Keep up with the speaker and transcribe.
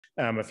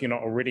if you're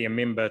not already a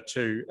member,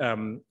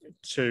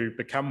 to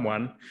become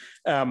one.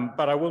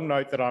 But I will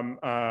note that I'm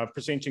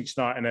presenting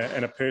tonight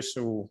in a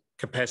personal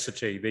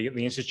capacity.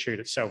 The Institute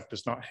itself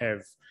does not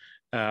have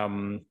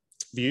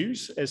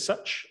views as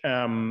such,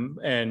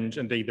 and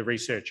indeed the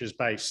research is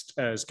based,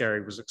 as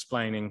Gary was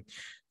explaining,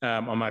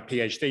 on my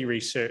PhD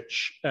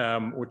research,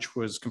 which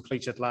was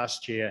completed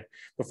last year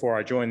before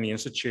I joined the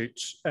Institute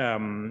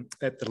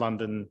at the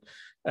London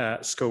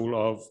School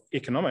of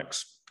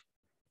Economics.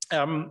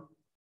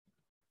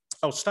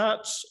 I'll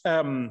start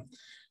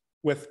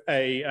with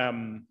a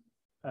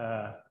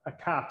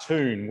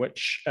cartoon,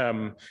 which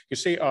you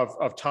see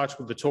I've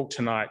titled the talk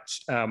tonight,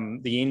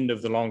 The End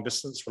of the Long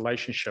Distance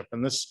Relationship.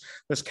 And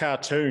this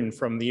cartoon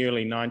from the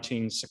early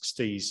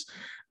 1960s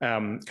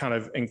kind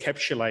of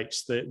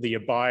encapsulates the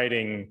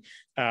abiding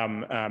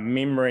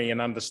memory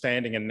and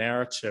understanding and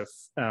narrative,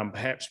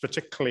 perhaps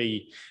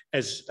particularly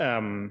as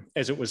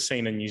it was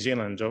seen in New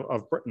Zealand,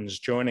 of Britain's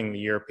joining the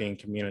European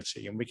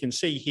community. And we can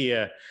see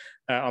here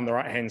on the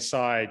right-hand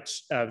side,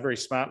 a very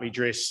smartly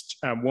dressed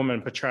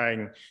woman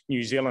portraying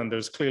New Zealand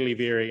who's clearly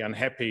very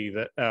unhappy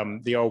that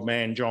the old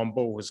man, John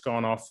Bull, has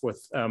gone off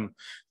with the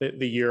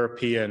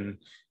European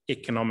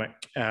economic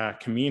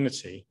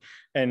community.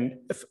 And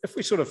if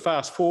we sort of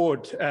fast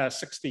forward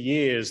 60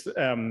 years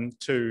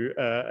to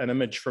an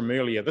image from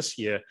earlier this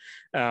year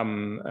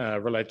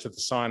related to the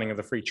signing of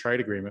the free trade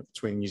agreement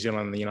between New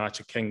Zealand and the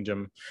United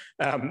Kingdom,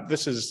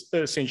 this is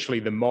essentially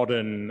the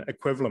modern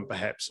equivalent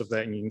perhaps of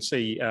that. And you can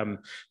see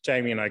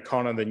Damien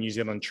O'Connor, the New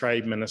Zealand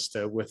Trade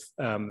Minister, with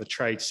the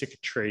Trade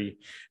Secretary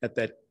at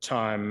that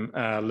time,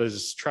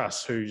 Liz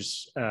Truss,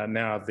 who's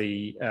now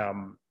the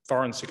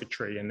Foreign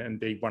Secretary, and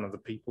indeed one of the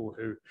people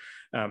who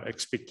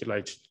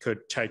speculated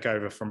could take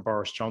over from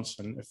Boris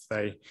Johnson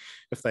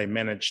if they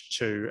managed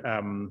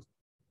to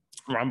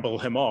rumble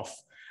him off.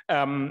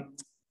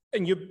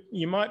 And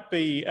you might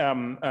be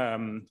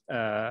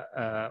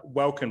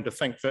welcome to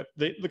think that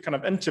the kind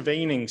of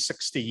intervening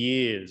 60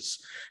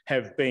 years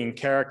have been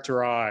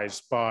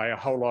characterised by a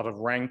whole lot of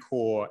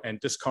rancor and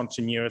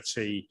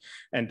discontinuity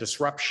and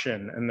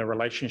disruption in the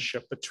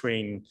relationship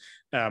between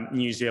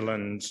New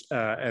Zealand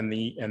and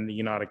the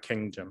United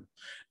Kingdom.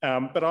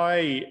 But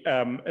I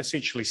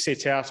essentially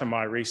set out in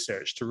my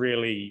research to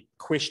really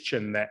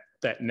question that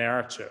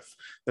narrative,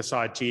 this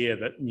idea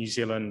that New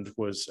Zealand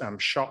was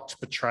shocked,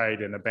 betrayed,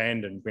 and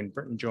abandoned when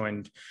Britain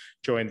joined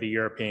the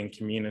European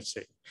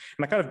community.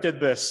 And I kind of did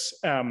this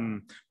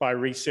by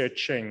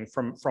researching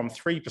from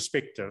three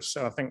perspectives.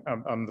 So I think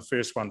I'm the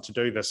first one to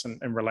do this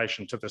in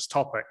relation to this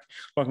topic,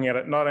 looking at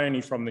it not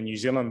only from the New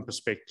Zealand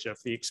perspective,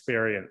 the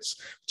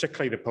experience,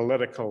 particularly the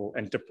political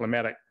and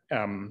diplomatic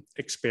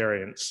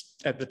experience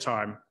at the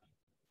time,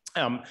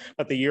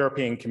 but the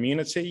European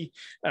community.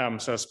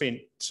 So I spent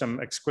some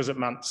exquisite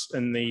months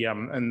in the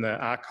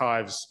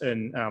archives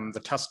in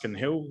the Tuscan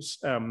Hills,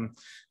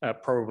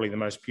 probably the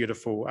most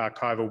beautiful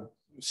archival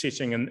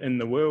setting in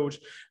the world,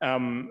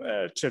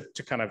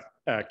 to kind of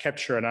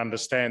capture and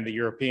understand the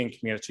European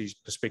community's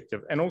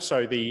perspective, and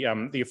also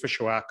the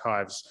official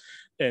archives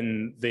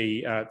in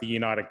the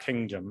United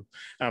Kingdom.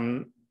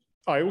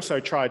 I also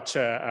tried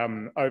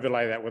to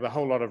overlay that with a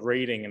whole lot of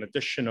reading and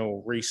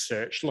additional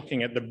research,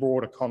 looking at the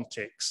broader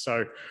context.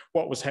 So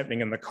what was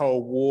happening in the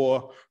Cold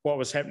War, what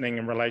was happening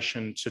in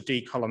relation to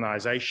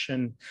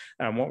decolonisation,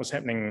 what was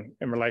happening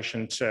in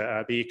relation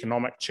to the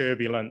economic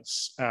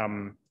turbulence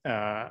that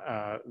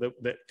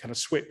kind of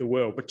swept the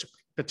world, but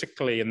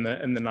particularly in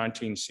the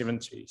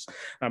 1970s,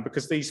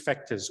 because these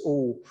factors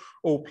all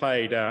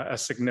played a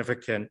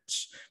significant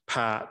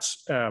part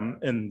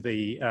in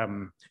the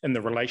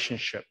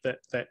relationship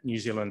that New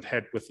Zealand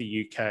had with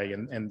the UK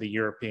and the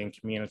European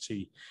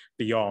community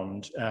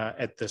beyond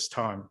at this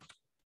time.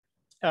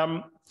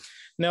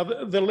 Now,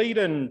 the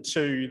lead-in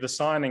to the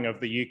signing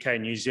of the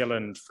UK-New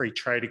Zealand Free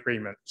Trade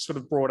Agreement sort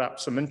of brought up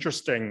some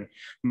interesting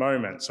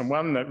moments, and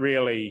one that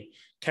really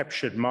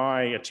captured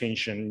my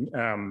attention,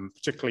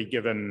 particularly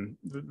given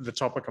the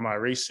topic of my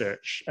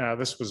research.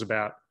 This was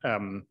about,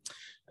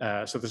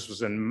 so this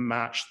was in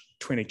March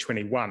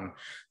 2021.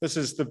 This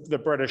is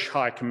the British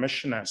High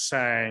Commissioner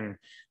saying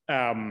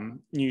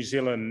New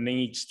Zealand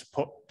needs to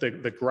put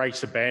the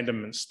great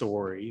abandonment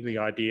story, the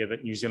idea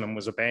that New Zealand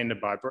was abandoned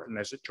by Britain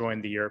as it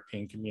joined the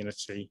European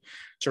community,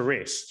 to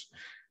rest.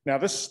 Now,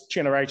 this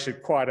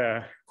generated quite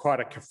a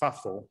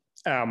kerfuffle,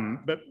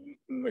 but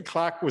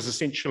Clark was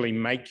essentially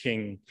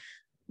making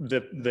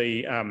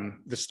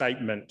the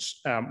statement,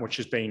 which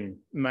has been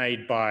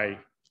made by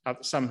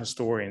some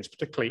historians,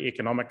 particularly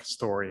economic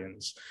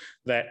historians,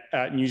 that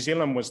New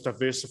Zealand was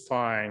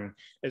diversifying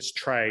its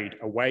trade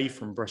away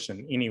from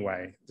Britain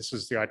anyway. This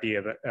is the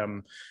idea that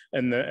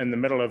in the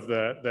middle of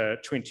the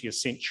 20th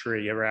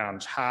century,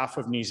 around half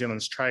of New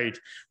Zealand's trade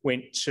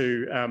went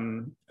to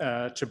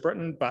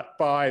Britain, but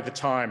by the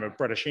time of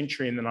British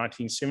entry in the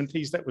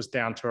 1970s, that was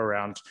down to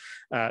around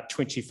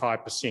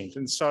 25%.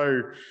 And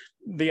so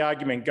the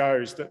argument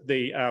goes that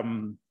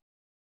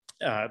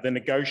the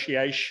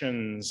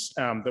negotiations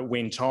that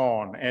went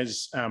on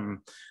as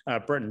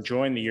Britain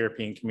joined the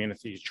European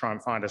community to try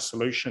and find a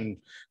solution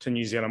to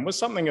New Zealand was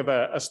something of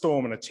a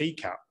storm in a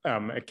teacup.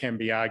 It can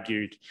be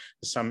argued,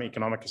 some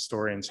economic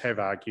historians have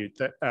argued,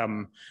 that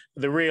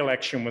the real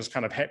action was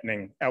kind of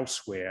happening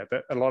elsewhere,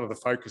 that a lot of the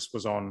focus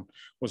was on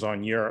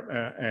Europe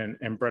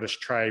and British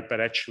trade,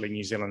 but actually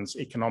New Zealand's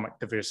economic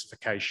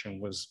diversification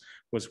was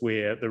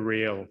where the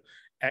real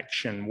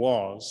action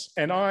was.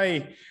 And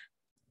I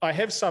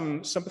have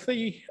some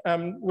sympathy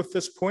with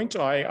this point.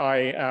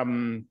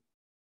 I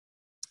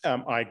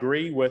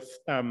agree with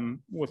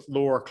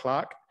Laura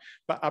Clark,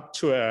 but up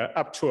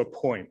to a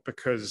point,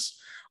 because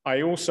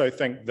I also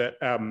think that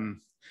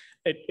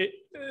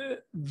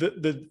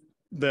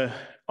the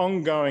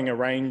ongoing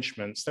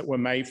arrangements that were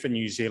made for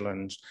New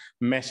Zealand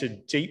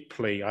mattered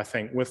deeply, I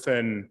think,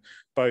 within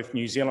both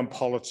New Zealand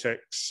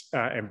politics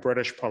and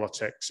British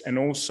politics, and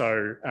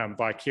also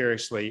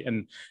vicariously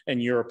in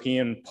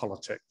European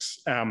politics.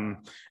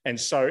 And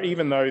so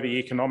even though the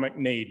economic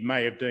need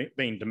may have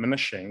been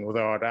diminishing,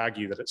 although I'd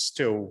argue that it's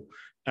still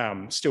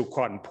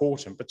quite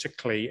important,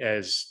 particularly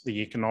as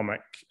the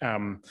economic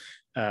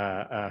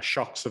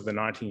shocks of the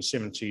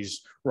 1970s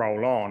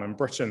roll on, and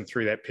Britain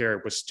through that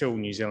period was still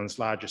New Zealand's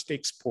largest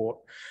export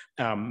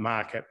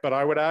market. But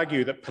I would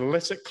argue that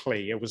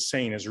politically it was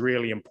seen as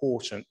really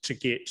important to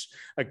get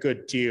a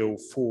good deal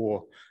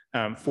for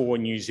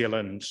New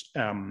Zealand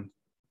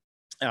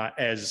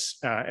as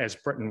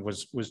Britain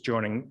was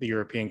joining the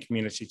European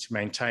community to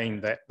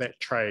maintain that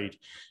trade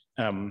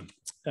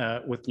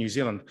with New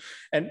Zealand.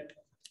 And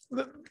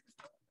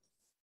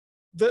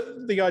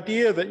the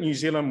idea that New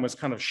Zealand was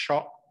kind of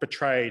shot,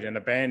 betrayed and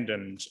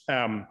abandoned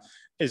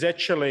is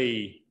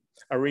actually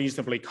a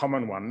reasonably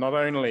common one, not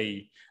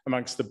only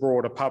amongst the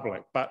broader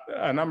public, but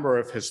a number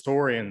of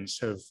historians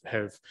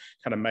have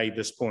kind of made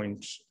this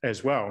point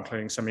as well,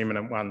 including some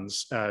eminent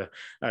ones,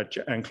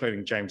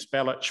 including James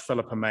Belich,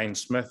 Philippa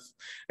Main-Smith,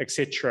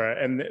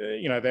 etc. And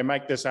they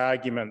make this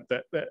argument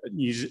that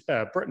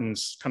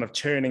Britain's kind of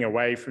turning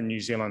away from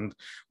New Zealand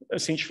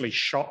essentially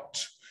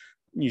shot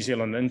New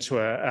Zealand into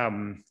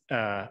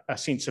a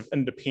sense of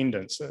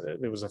independence.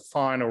 There was a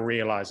final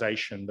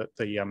realization that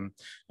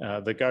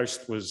the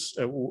ghost was,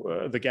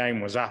 the game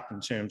was up in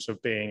terms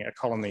of being a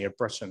colony of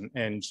Britain,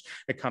 and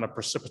it kind of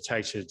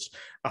precipitated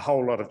a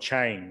whole lot of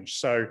change.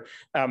 So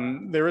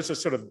there is a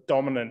sort of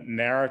dominant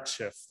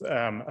narrative,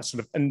 a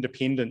sort of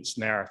independence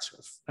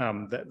narrative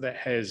that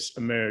has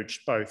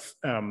emerged both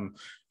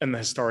in the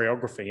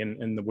historiography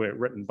and in the work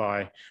written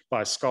by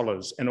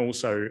scholars, and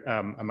also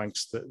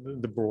amongst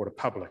the broader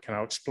public. And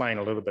I'll explain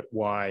a little bit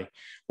why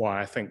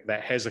I think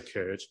that has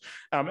occurred.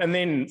 And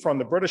then from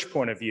the British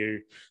point of view,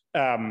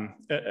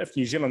 if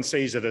New Zealand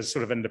sees it as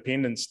sort of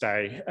Independence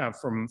Day,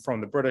 from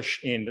the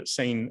British end, it's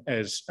seen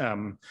as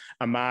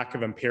a mark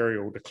of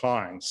imperial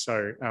decline.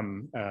 So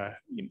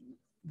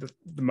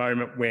the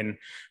moment when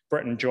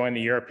Britain joined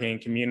the European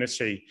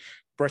community,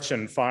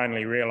 Britain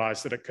finally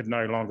realised that it could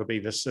no longer be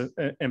this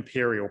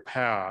imperial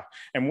power.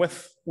 And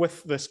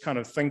with this kind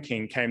of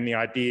thinking came the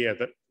idea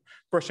that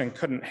Britain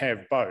couldn't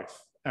have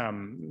both.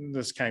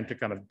 This came to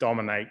kind of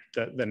dominate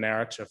the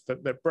narrative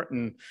that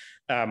Britain,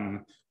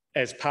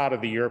 as part of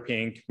the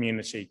European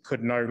community,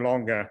 could no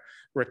longer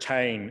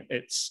retain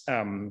its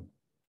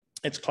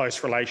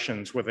close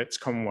relations with its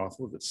Commonwealth,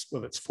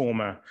 with its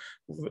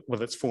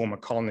former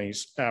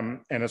colonies.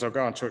 And as I'll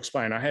go on to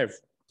explain, I have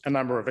a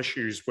number of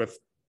issues with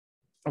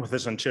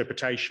this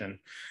interpretation.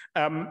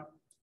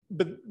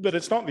 But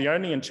it's not the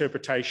only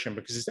interpretation,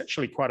 because it's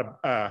actually quite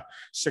a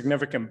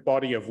significant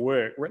body of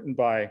work written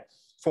by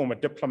former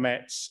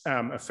diplomats,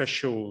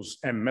 officials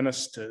and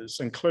ministers,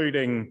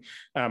 including,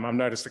 I've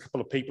noticed a couple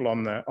of people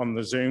on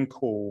the Zoom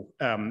call,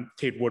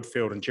 Ted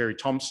Woodfield and Jerry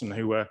Thompson,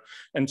 who were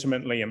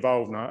intimately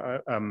involved,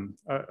 and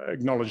I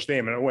acknowledge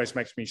them. And it always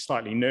makes me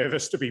slightly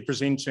nervous to be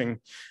presenting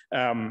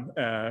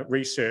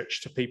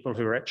research to people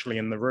who are actually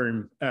in the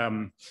room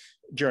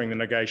during the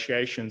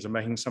negotiations and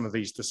making some of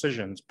these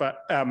decisions. But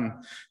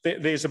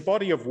there's a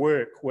body of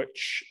work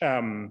which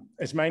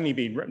has mainly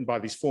been written by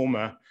these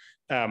former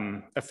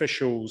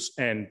officials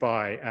and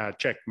by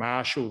Jack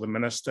Marshall, the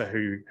minister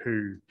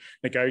who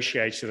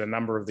negotiated a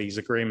number of these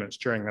agreements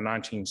during the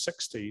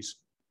 1960s.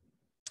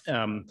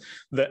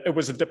 That it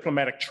was a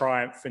diplomatic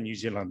triumph for New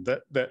Zealand,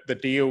 that the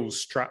deals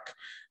struck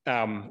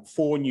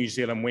for New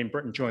Zealand when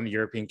Britain joined the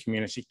European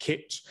community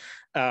kept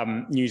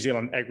New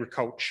Zealand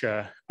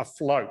agriculture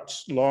afloat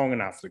long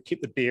enough, that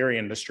kept the dairy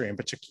industry in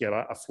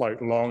particular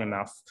afloat long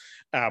enough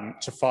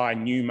to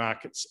find new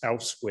markets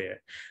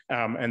elsewhere,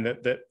 and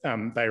that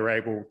they were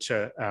able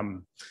to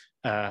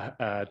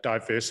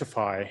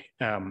diversify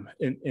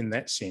in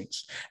that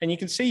sense. And you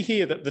can see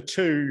here that the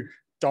two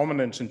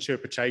dominant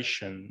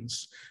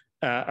interpretations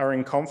are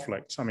in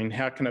conflict. I mean,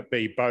 how can it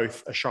be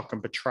both a shock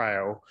and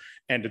betrayal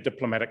and a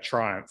diplomatic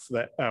triumph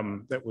that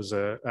was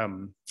a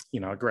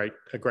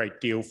great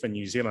deal for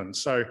New Zealand?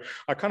 So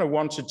I kind of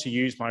wanted to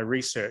use my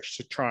research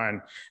to try and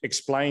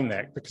explain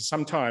that, because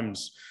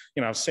sometimes,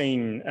 I've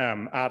seen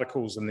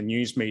articles in the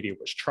news media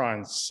which try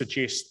and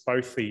suggest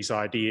both these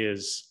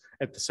ideas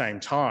at the same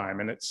time,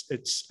 and it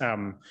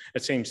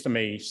seems to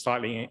me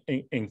slightly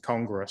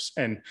incongruous.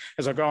 And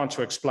as I go on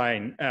to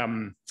explain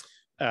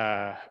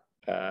the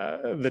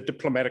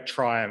diplomatic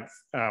triumph,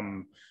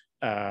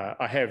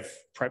 I have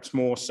perhaps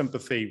more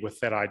sympathy with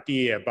that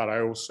idea, but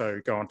I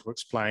also go on to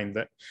explain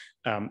that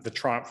the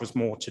triumph was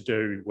more to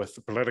do with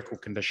the political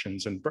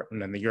conditions in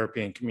Britain and the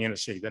European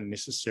community than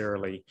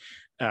necessarily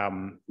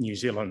New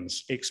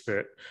Zealand's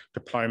expert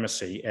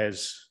diplomacy,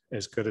 as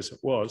good as it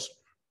was.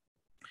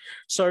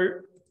 So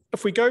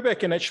if we go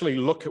back and actually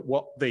look at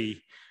what the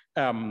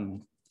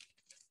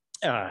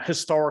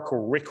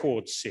historical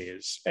record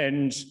says,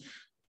 and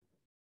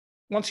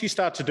once you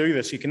start to do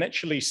this, you can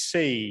actually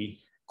see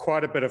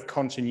quite a bit of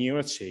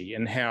continuity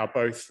in how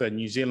both the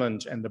New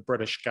Zealand and the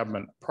British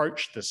government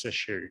approached this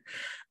issue,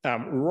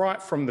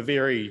 right from the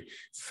very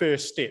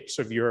first steps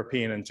of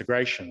European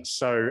integration.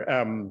 So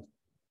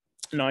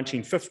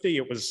 1950,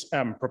 it was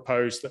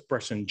proposed that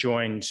Britain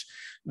joined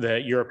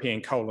the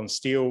European coal and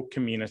steel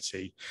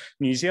community.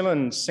 New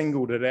Zealand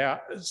singled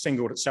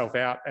itself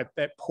out at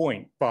that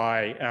point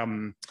by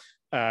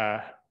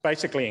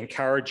basically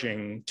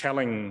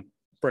telling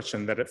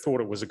Britain that it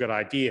thought it was a good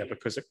idea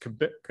because it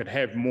could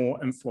have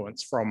more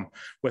influence from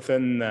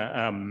within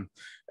the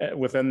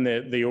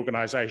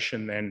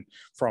organisation than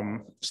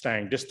from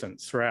staying distant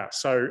throughout.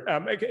 So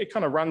it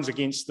kind of runs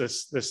against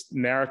this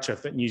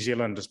narrative that New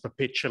Zealand is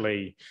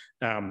perpetually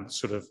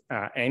sort of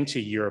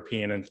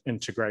anti-European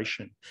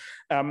integration.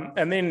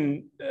 And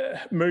then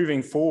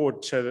moving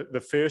forward to the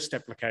first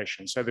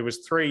application. So there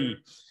was 3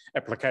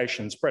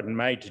 applications Britain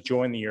made to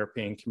join the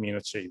European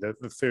community.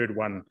 The third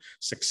one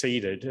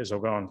succeeded, as I'll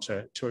go on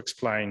to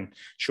explain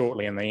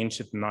shortly, and they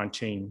entered in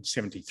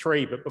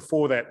 1973. But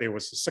before that, there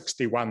was a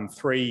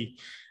 61-3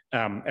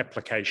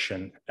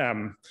 application.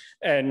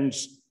 And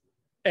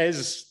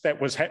as that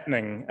was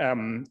happening,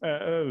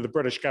 the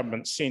British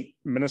government sent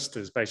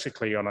ministers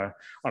basically on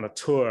a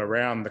tour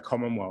around the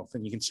Commonwealth.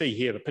 And you can see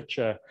here the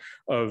picture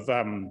of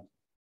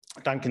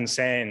Duncan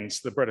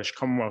Sands, the British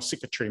Commonwealth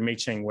Secretary,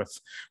 meeting with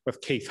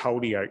Keith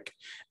Holyoake.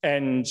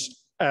 And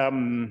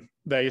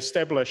they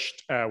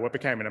established what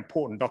became an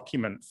important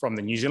document from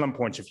the New Zealand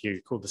point of view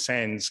called the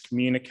Sands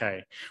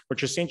Communique,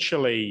 which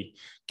essentially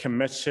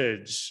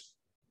committed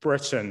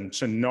Britain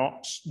to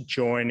not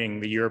joining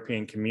the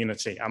European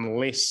community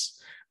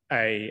unless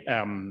a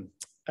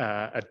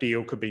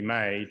deal could be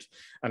made,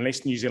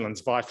 unless New Zealand's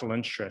vital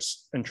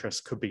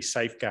interests could be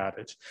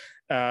safeguarded.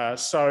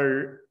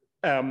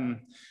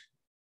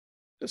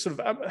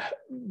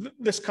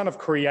 This kind of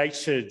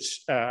created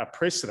a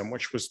precedent,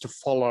 which was to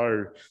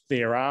follow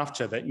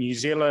thereafter, that New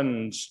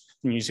Zealand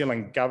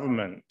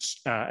government,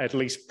 at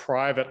least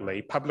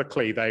privately,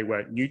 publicly, they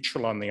were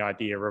neutral on the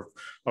idea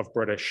of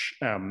British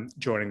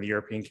joining the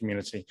European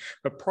community,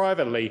 but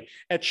privately,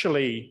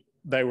 actually,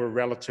 they were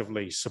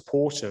relatively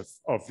supportive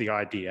of the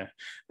idea.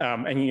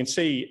 And you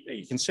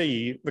can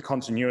see the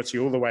continuity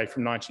all the way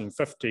from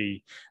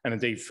 1950 and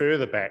indeed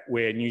further back,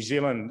 where New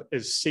Zealand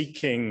is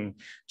seeking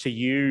to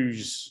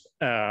use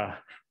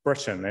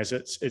Britain as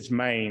its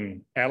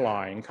main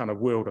ally in kind of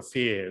world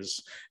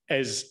affairs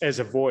as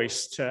a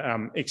voice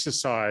to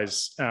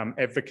exercise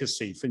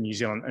advocacy for New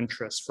Zealand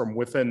interests from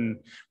within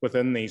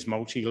these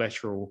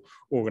multilateral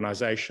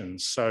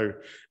organisations. So,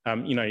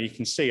 you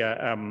can see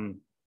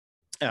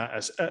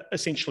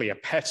essentially a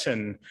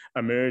pattern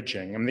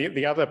emerging. And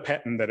the other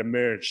pattern that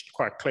emerged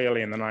quite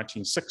clearly in the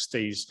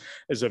 1960s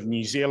is of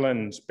New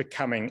Zealand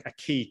becoming a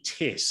key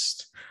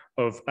test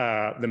of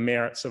the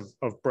merits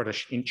of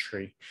British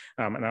entry.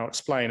 And I'll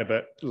explain a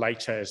bit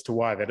later as to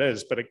why that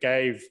is, but it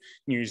gave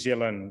New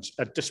Zealand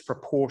a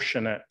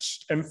disproportionate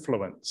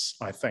influence,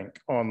 I think,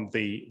 on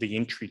the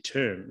entry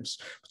terms,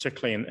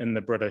 particularly in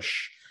the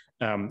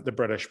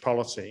British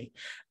policy.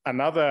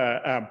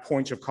 Another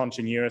point of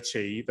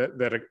continuity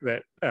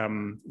that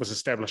was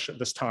established at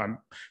this time,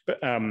 but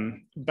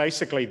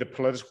basically the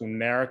political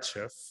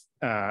narrative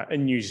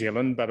in New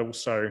Zealand, but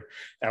also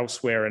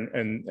elsewhere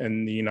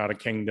in the United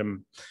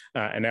Kingdom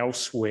and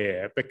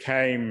elsewhere,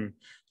 became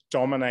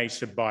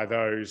dominated by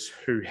those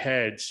who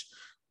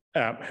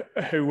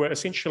were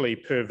essentially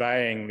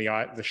purveying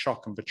the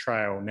shock and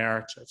betrayal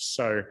narrative.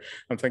 So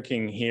I'm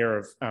thinking here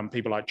of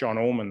people like John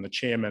Allman, the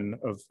chairman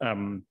of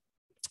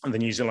the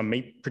New Zealand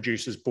Meat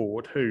Producers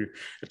Board, who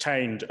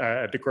attained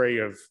a degree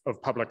of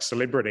public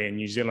celebrity in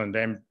New Zealand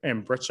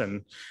and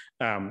Britain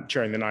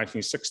during the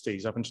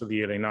 1960s up until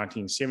the early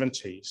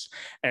 1970s.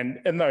 And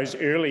in those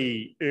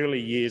early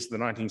years of the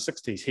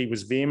 1960s, he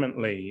was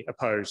vehemently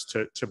opposed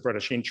to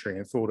British entry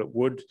and thought it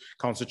would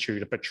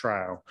constitute a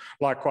betrayal.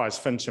 Likewise,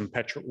 Fintan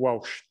Patrick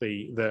Walsh,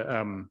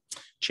 the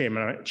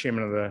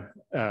chairman of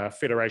the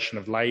Federation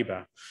of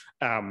Labour,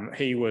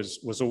 he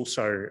was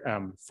also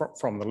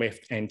from the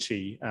left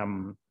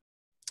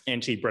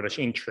anti-British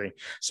entry.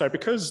 So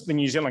because the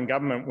New Zealand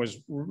government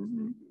was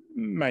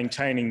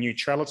maintaining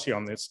neutrality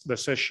on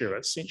this issue, it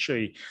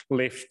essentially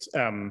left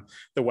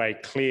the way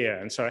clear.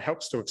 And so it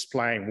helps to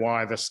explain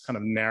why this kind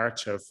of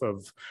narrative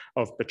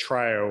of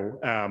betrayal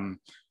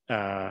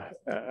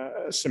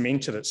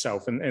cemented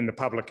itself in the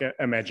public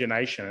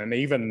imagination. And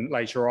even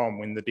later on,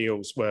 when the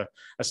deals were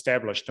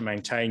established to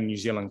maintain New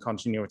Zealand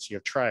continuity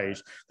of trade,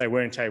 they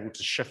weren't able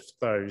to shift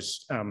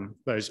those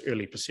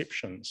early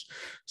perceptions.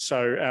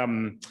 So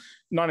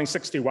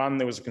 1961,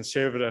 there was a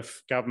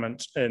Conservative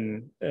government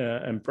in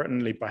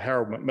Britain led by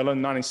Harold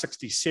Macmillan.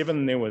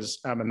 1967, there was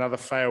another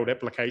failed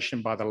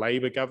application by the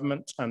Labour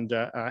government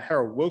under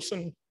Harold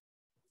Wilson.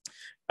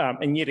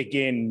 And yet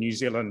again, New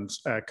Zealand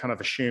kind of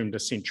assumed a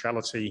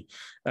centrality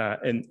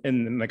in the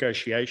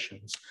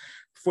negotiations.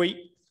 If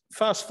we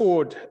fast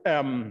forward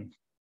to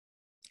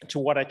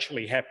what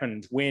actually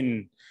happened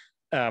when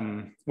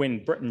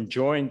Britain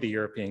joined the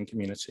European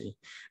community,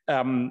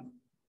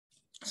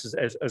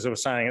 as I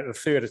was saying, at the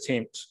third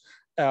attempt,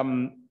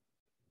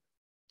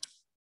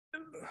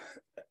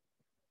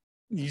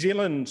 New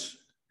Zealand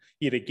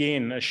yet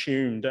again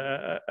assumed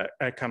a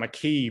kind of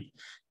key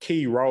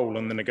role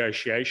in the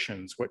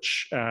negotiations,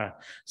 which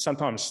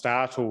sometimes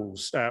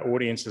startles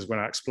audiences when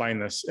I explain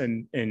this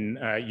in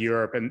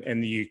Europe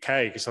and the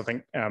UK, because I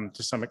think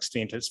to some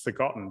extent it's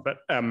forgotten. But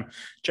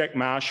Jack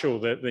Marshall,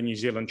 the New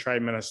Zealand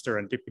Trade Minister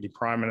and Deputy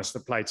Prime Minister,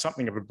 played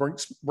something of a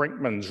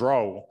brinkman's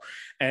role.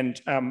 And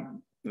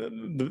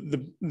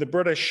the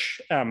British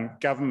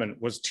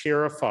government was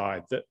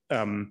terrified that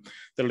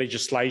the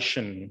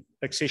legislation,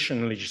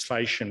 accession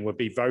legislation, would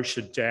be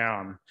voted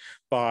down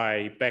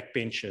by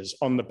backbenchers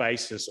on the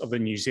basis of the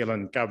New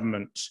Zealand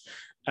government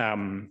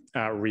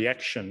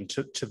reaction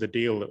to the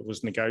deal that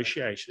was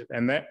negotiated,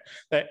 and that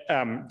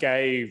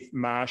gave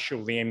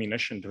Marshall the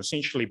ammunition to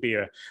essentially be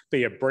a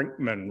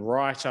brinkman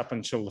right up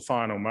until the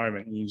final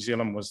moment. New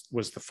Zealand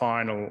was the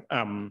final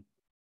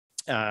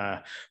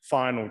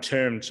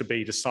term to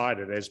be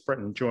decided as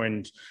Britain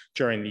joined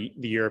during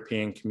the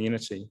European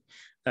community.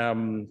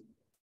 And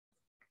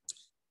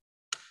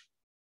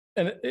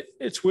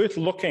it's worth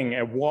looking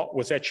at what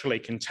was actually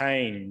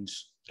contained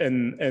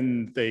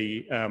in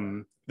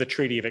the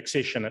Treaty of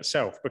Accession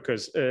itself,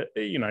 because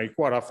you know, you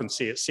quite often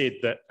see it said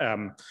that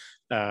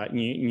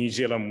New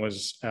Zealand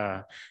was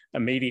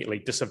immediately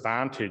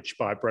disadvantaged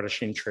by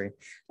British entry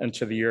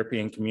into the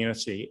European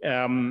community.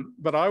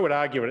 But I would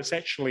argue that it's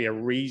actually a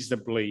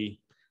reasonably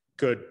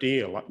good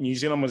deal. New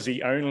Zealand was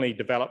the only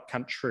developed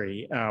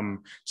country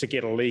to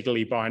get a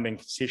legally binding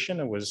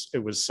concession. It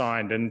was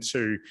signed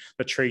into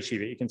the treaty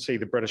that you can see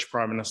the British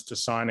Prime Minister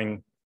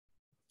signing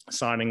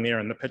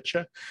there in the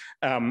picture.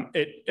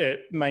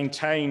 It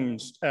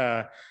maintained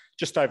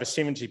just over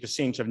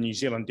 70% of New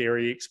Zealand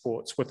dairy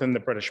exports within the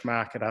British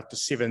market after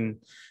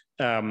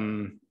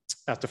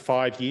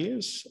 5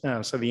 years,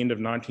 so the end of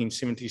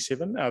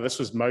 1977. This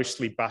was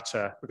mostly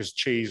butter, because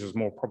cheese was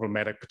more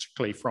problematic,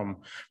 particularly from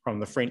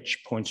the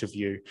French point of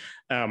view.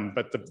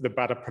 But the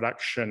butter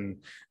production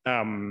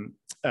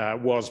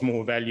was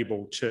more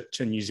valuable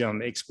to New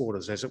Zealand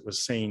exporters, as it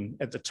was seen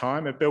at the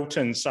time. It built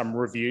in some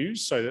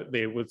reviews so that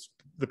there was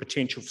the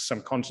potential for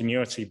some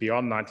continuity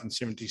beyond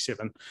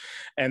 1977,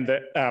 and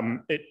that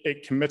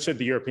it committed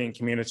the European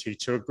community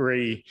to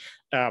agree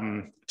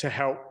to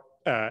help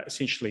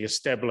essentially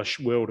establish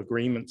world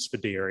agreements for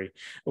dairy,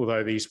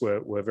 although these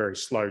were very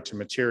slow to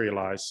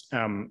materialise,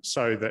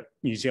 so that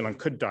New Zealand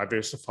could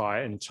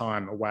diversify in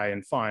time away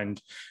and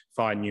find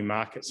new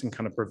markets and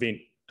kind of prevent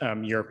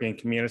European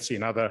community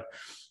and other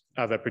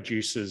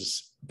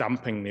producers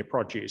dumping their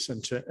produce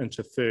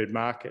into third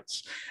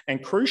markets.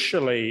 And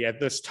crucially, at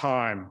this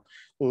time,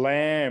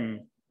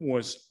 lamb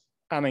was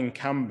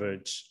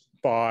unencumbered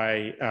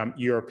by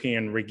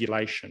European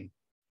regulation.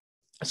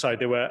 So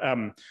there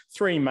were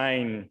three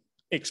main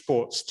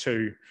exports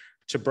to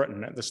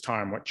Britain at this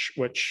time,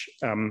 which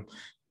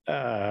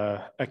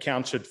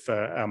accounted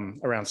for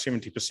around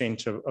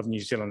 70% of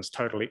New Zealand's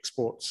total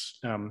exports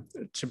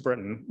to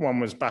Britain. One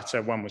was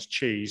butter, one was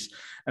cheese,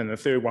 and the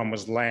third one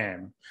was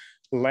lamb.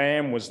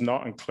 Lamb was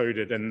not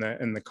included in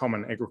the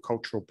Common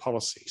Agricultural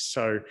Policy,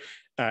 so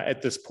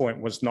at this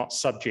point was not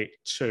subject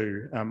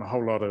to a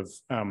whole lot of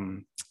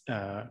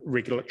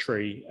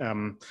regulatory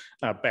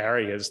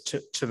barriers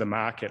to the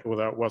market,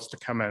 although it was to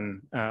come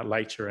in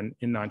later in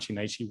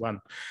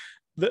 1981.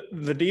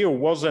 The deal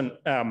wasn't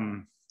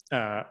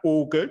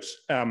all good.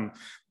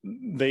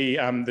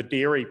 The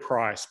dairy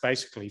price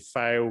basically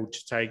failed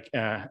to take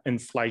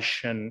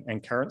inflation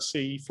and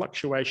currency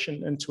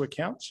fluctuation into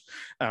account,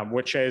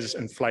 which, as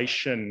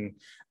inflation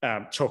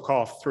took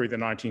off through the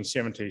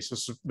 1970s,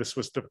 this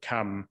was to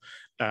become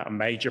a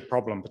major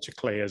problem,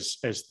 particularly as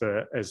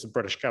the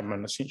British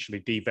government essentially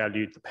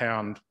devalued the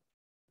pound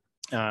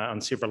on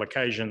several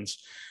occasions.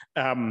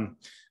 And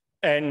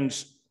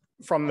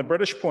from the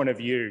British point of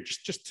view,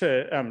 just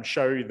to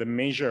show you the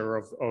measure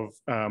of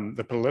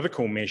the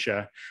political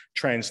measure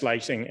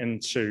translating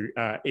into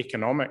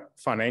economic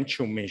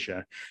financial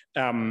measure,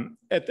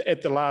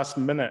 at the last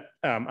minute,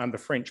 under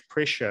French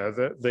pressure,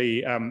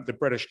 the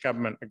British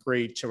government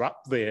agreed to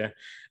up their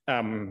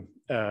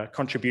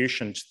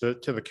contribution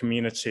to the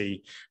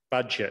community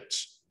budget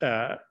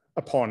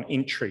upon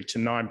entry to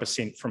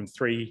 9% from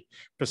 3%.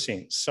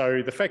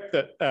 So the fact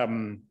that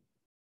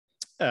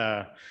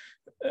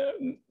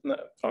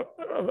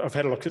I've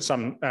had a look at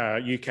some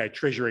UK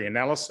Treasury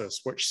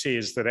analysis, which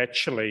says that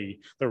actually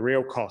the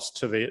real cost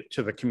to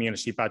the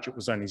community budget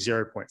was only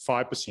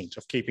 0.5%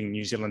 of keeping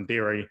New Zealand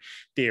dairy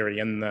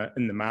in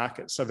the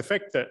market. So the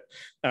fact that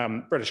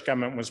British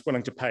government was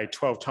willing to pay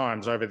 12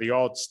 times over the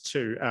odds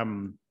to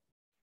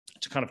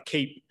kind of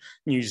keep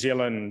New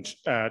Zealand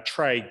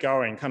trade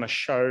going kind of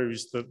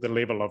shows the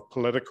level of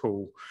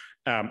political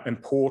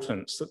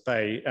importance that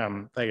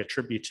they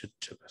attributed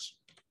to this.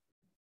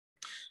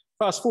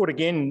 Fast forward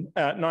again,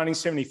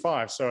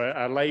 1975. So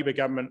a Labour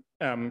government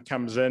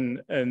comes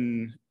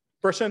in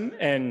Britain,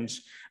 and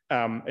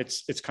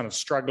it's kind of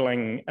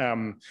struggling.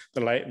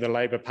 The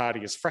Labour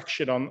Party is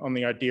fractured on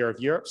the idea of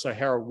Europe. So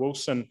Harold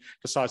Wilson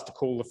decides to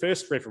call the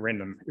first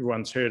referendum.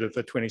 Everyone's heard of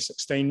the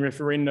 2016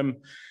 referendum,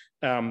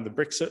 the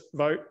Brexit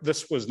vote.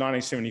 This was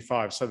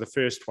 1975, so the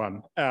first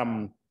one.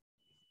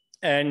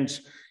 And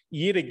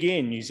yet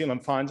again, New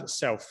Zealand finds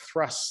itself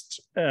thrust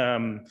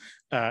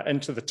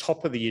into the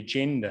top of the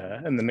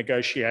agenda in the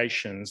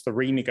negotiations, the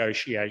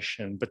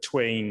renegotiation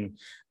between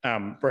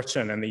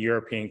Britain and the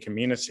European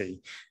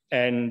community.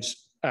 And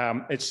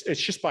it's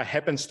just by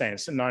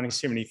happenstance that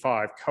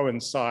 1975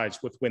 coincides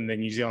with when the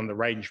New Zealand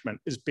arrangement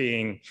is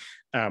being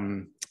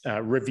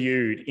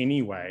reviewed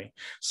anyway.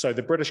 So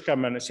the British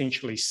government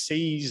essentially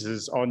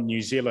seizes on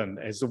New Zealand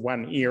as the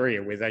one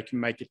area where they can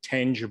make a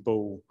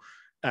tangible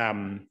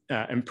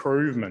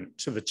improvement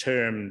to the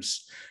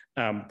terms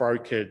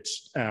brokered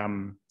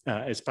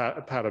as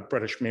part of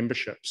British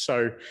membership.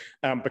 So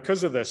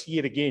because of this,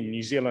 yet again,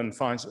 New Zealand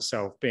finds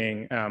itself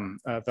being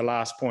the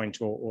last point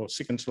or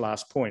second to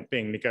last point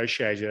being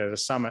negotiated at a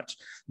summit,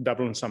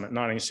 Dublin Summit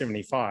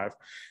 1975.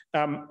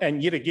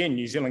 And yet again,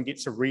 New Zealand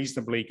gets a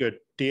reasonably good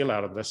deal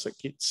out of this. It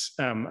gets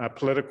a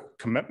political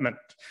commitment,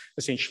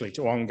 essentially,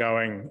 to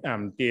ongoing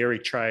dairy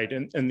trade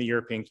in the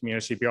European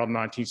community beyond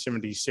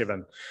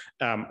 1977,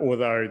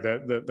 although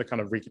the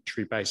kind of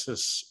regulatory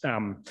basis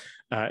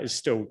is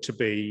still to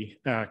be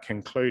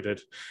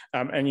concluded.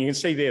 And you can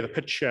see there the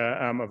picture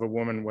of a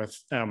woman with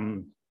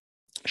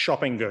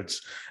shopping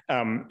goods,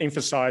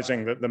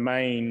 emphasising that the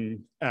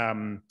main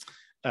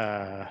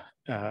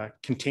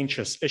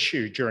contentious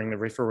issue during the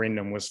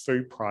referendum was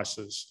food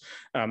prices.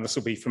 This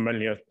will be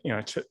familiar,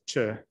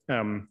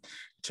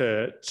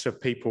 to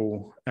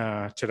people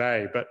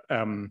today, but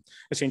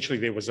essentially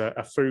there was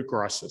a food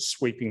crisis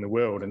sweeping the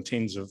world, and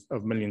tens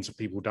of millions of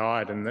people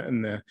died in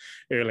the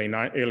early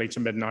to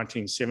mid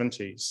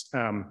 1970s.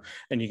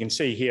 And you can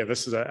see here,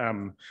 this is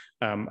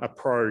a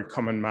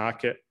pro-common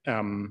market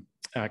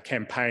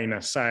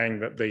campaigner saying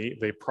that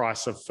the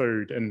price of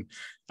food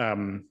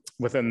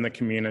within the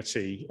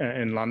community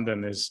in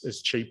London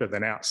is cheaper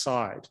than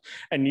outside.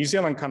 And New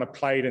Zealand kind of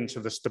played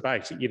into this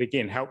debate. It yet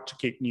again helped to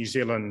keep New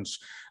Zealand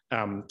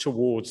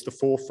towards the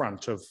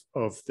forefront of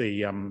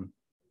the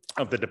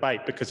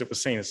debate, because it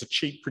was seen as a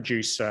cheap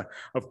producer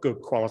of good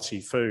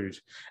quality food.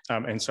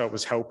 And so it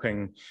was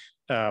helping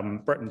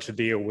Britain to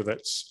deal with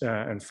its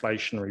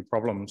inflationary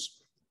problems.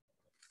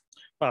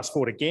 Fast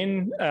forward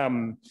again,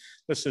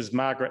 this is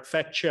Margaret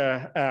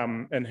Thatcher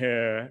in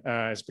her,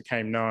 as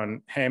became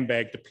known,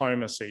 handbag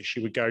diplomacy. She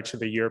would go to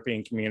the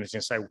European community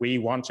and say, we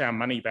want our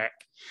money back.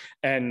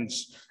 And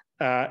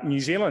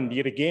New Zealand,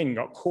 yet again,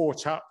 got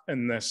caught up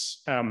in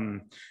this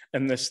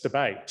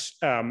debate.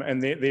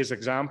 And there's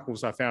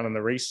examples I found in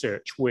the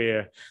research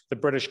where the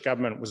British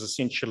government was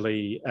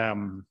essentially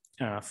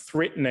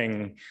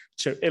threatening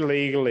to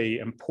illegally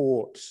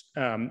import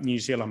New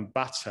Zealand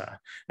butter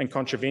in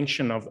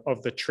contravention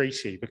of the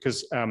treaty,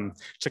 because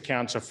to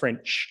counter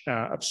French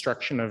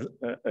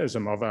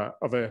obstructionism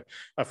of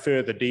a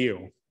further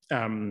deal.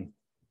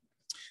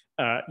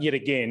 Yet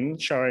again,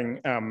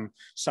 showing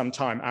some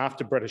time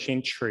after British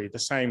entry, the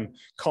same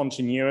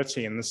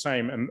continuity and the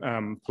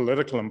same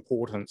political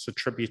importance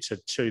attributed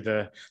to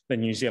the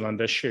New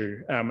Zealand issue,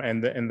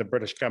 and the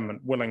British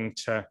government willing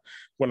to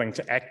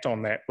act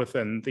on that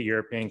within the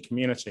European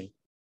community.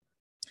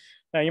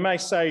 Now, you may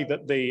say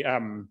that the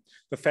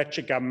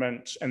Thatcher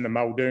government and the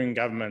Muldoon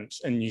government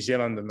in New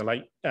Zealand in the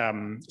late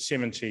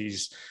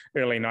 70s,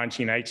 early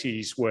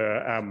 1980s were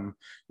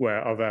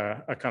of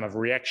a kind of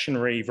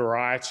reactionary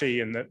variety,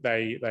 in that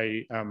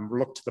they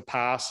looked to the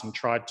past and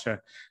tried to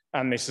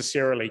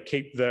unnecessarily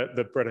keep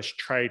the British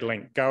trade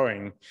link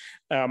going.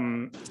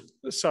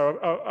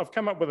 So I've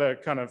come up with a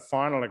kind of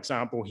final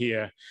example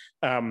here,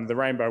 the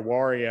Rainbow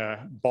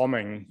Warrior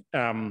bombing,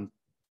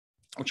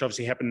 which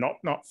obviously happened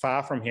not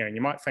far from here. And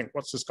you might think,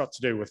 what's this got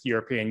to do with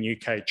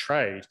European-UK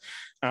trade?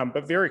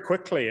 But very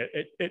quickly,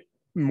 it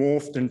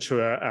morphed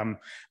into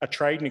a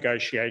trade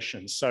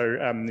negotiation. So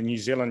the New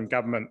Zealand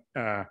government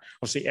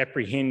obviously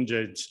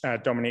apprehended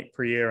Dominique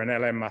Prieur and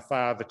Alain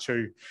Mathar,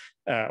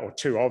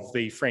 two of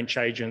the French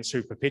agents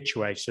who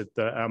perpetuated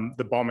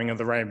the bombing of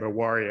the Rainbow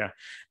Warrior.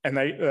 And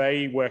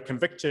they were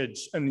convicted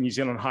in the New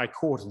Zealand High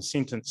Court and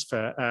sentenced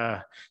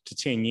to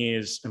 10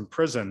 years in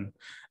prison.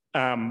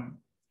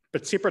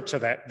 But separate to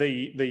that,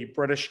 the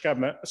British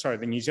government, sorry,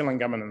 the New Zealand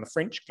government and the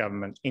French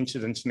government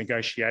entered into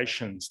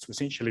negotiations to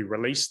essentially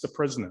release the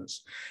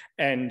prisoners.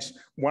 And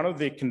one of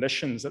the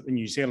conditions that the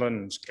New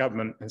Zealand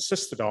government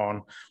insisted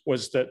on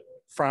was that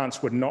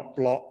France would not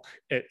block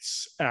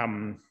its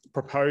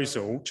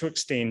proposal to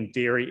extend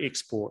dairy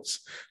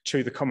exports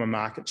to the common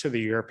market, to the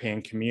European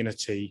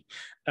community,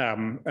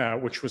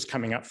 which was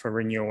coming up for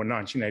renewal in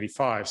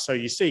 1985. So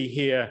you see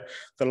here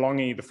the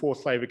Longy, the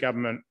fourth Labour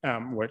government,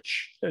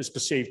 which is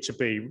perceived to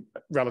be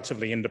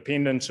relatively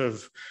independent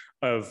of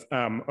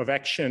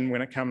action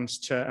when it comes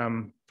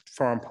to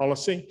foreign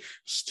policy,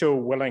 still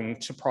willing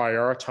to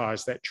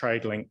prioritise that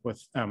trade link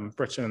with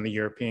Britain and the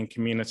European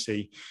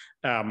community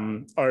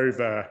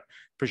over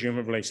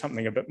presumably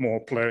something a bit more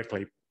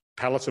politically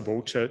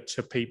palatable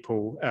to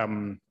people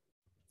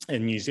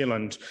in New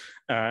Zealand,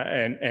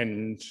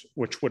 and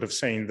which would have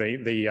seen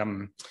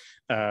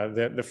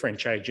the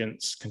French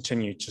agents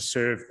continue to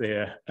serve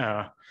their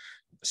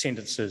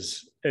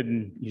sentences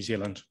in New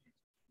Zealand.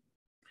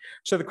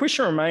 So the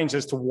question remains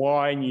as to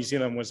why New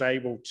Zealand was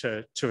able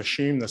to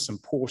assume this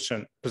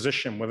important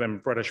position within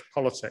British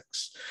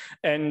politics.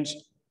 And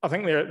I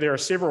think there are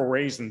several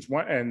reasons,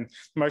 and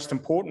the most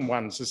important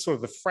ones is sort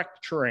of the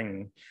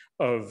fracturing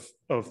of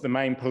the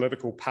main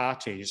political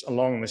parties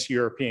along this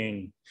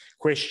European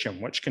question,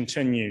 which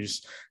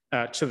continues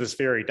to this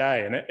very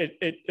day. And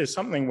it is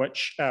something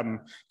which the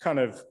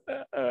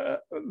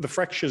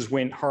fractures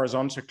went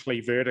horizontally,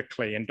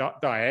 vertically, and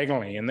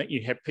diagonally, and that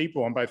you have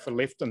people on both the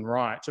left and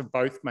right of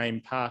both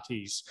main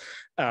parties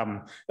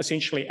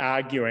essentially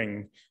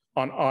arguing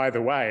on either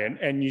way,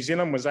 and New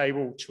Zealand was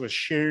able to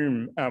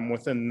assume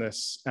within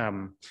this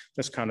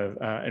this kind of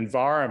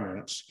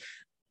environment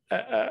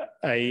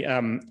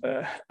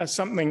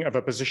something of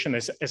a position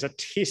as a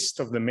test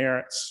of the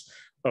merits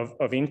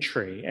of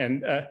entry,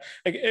 and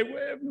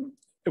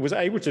it was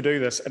able to do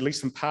this at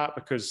least in part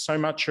because so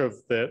much of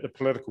the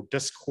political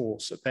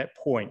discourse at that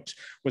point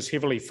was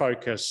heavily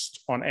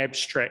focused on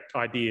abstract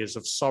ideas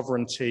of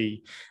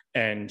sovereignty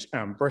and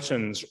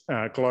Britain's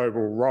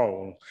global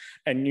role.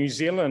 And New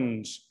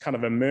Zealand kind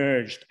of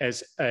emerged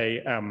as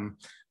a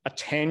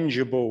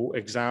tangible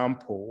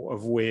example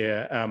of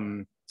where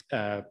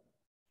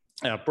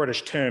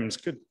British terms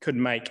could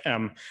make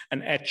an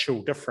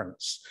actual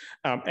difference.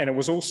 And it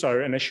was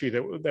also an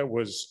issue that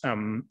was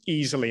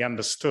easily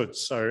understood.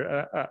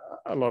 So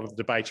a lot of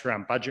debate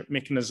around budget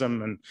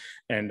mechanism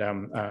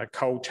and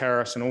coal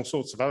tariffs and all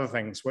sorts of other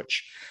things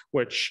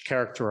which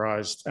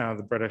characterised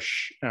the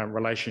British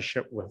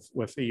relationship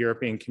with the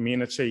European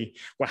community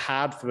were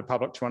hard for the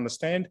public to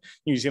understand.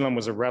 New Zealand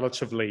was a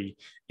relatively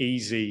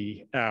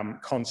easy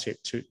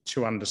concept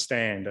to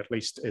understand, at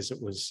least as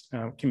it was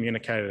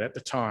communicated at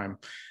the time.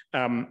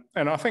 And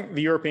I think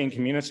the European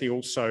community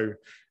also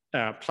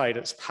played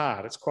its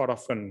part. It's quite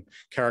often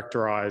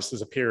characterised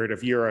as a period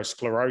of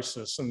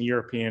Eurosclerosis in the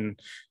European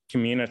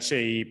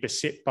community,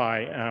 beset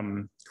by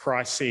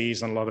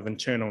crises and a lot of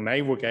internal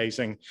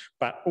navel-gazing.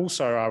 But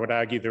also, I would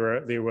argue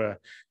there were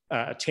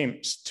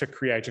attempts to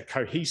create a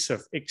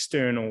cohesive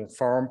external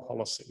foreign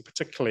policy,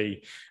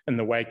 particularly in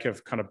the wake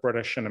of kind of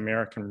British and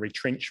American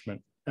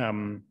retrenchment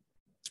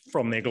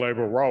from their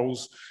global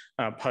roles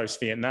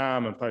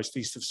post-Vietnam and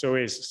post-East of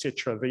Suez,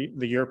 etc.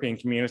 The European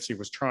community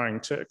was trying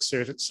to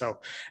exert itself.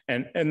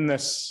 And in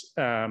this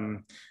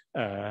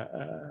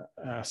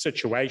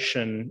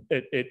situation,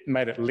 it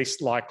made it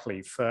less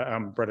likely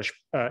for British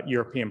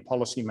European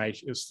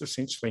policymakers to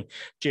essentially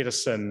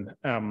jettison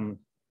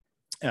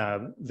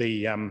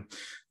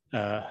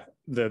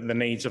the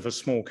needs of a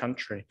small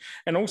country.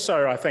 And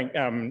also, I think,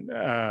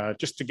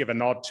 just to give a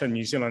nod to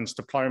New Zealand's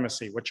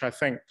diplomacy, which I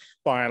think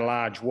by and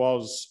large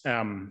was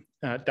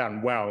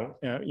done well,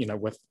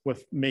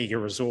 with meagre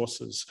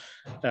resources.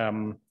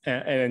 And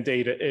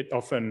indeed, it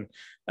often,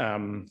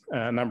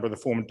 a number of the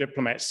former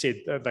diplomats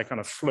said that they kind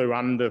of flew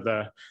under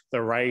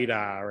the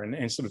radar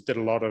and sort of did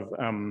a lot of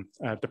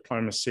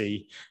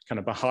diplomacy kind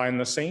of behind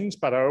the scenes.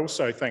 But I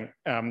also think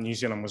New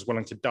Zealand was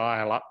willing to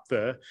dial up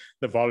the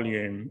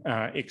volume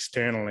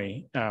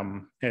externally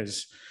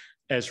as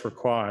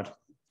required.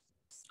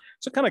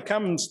 So it kind of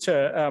comes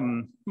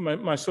to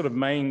my sort of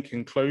main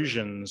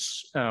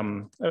conclusions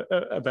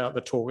about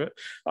the talk.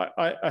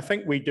 I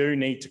think we do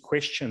need to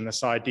question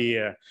this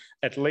idea,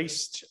 at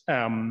least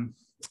in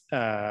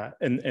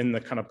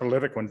the kind of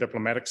political and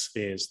diplomatic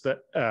spheres, that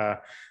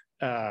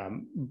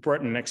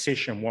Britain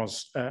accession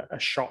was a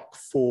shock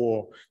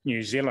for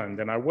New Zealand.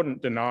 And I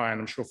wouldn't deny,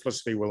 and I'm sure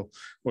Felicity will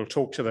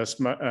talk to this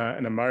in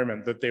a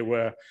moment, that there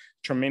were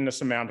tremendous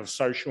amount of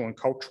social and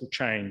cultural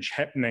change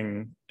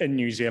happening in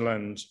New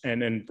Zealand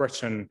and in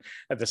Britain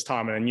at this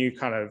time, and a new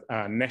kind of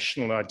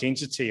national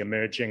identity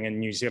emerging in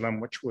New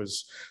Zealand, which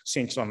was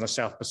centred on the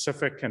South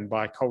Pacific and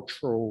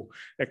bicultural,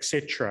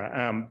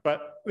 etc. But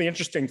the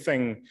interesting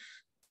thing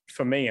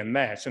for me in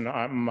that, and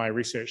my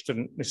research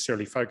didn't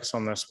necessarily focus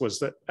on this, was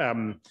that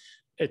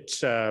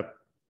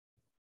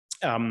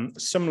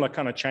similar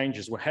kind of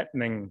changes were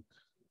happening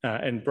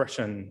in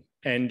Britain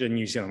and in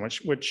New Zealand,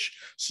 which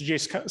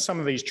suggests some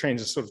of these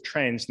trends are sort of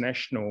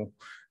transnational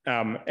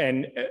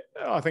And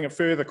I think it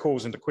further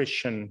calls into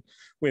question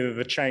whether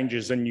the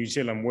changes in New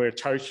Zealand were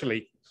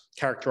totally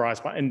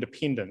characterised by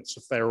independence,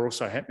 if they were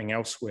also happening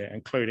elsewhere,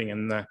 including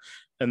in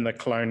the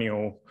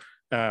colonial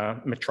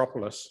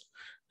metropolis.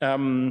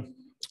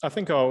 I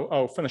think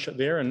I'll finish it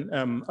there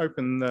and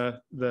open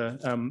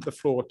the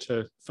floor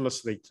to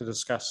Felicity to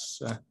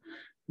discuss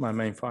my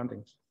main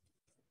findings.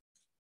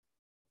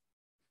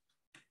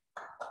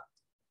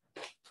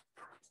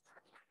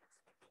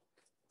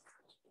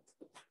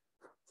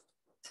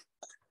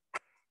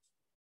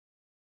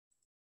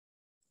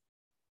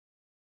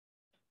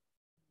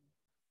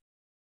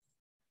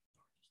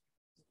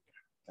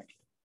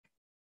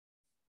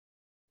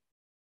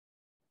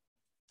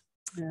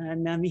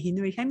 Ngā mihi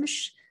nui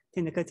Hamish,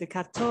 tēnā koutou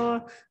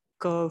katoa,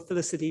 ko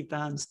Felicity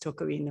Barnes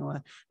tōku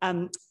ingoa.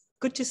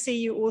 Good to see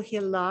you all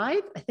here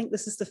live. I think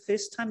this is the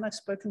first time I've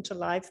spoken to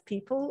live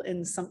people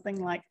in something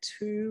like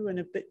 2 and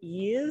a bit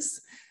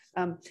years.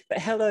 But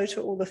hello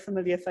to all the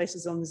familiar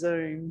faces on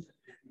Zoom.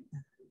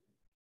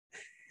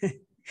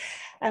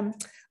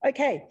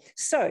 Okay,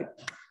 so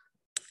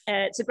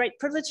it's a great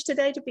privilege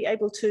today to be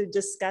able to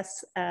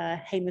discuss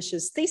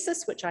Hamish's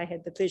thesis, which I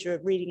had the pleasure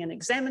of reading and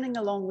examining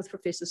along with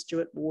Professor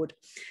Stuart Ward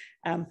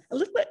a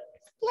little bit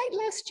late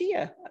last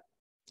year.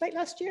 Late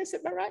last year, is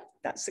that right?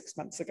 About 6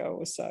 months ago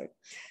or so.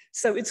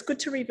 So it's good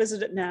to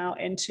revisit it now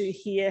and to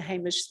hear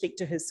Hamish speak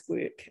to his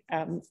work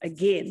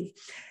again.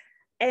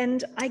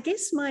 And I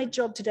guess my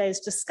job today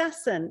is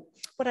discussing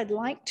what I'd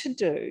like to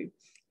do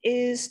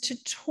is to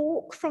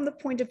talk from the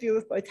point of view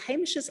of both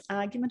Hamish's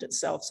argument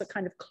itself, so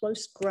kind of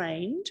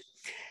close-grained,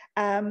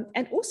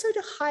 and also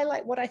to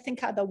highlight what I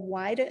think are the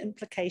wider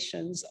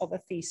implications of a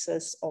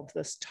thesis of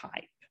this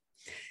type.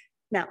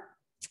 Now,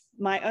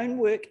 my own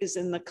work is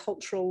in the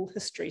cultural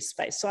history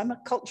space, so I'm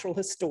a cultural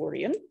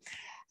historian,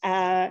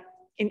 and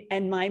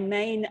my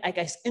main, I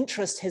guess,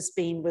 interest has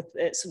been with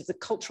sort of the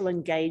cultural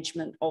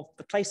engagement of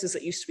the places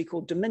that used to be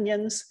called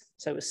dominions,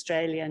 so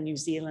Australia, New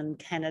Zealand,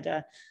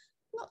 Canada,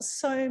 not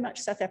so much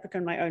South Africa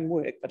in my own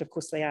work, but of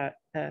course they are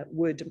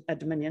a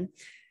dominion,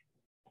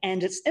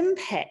 and its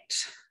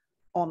impact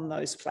on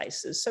those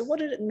places. So what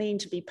did it mean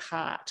to be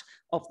part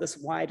of this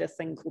wider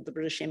thing called the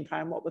British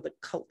Empire, and what were the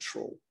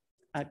cultural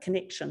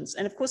connections?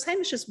 And of course,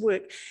 Hamish's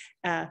work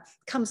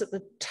comes at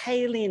the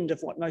tail end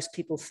of what most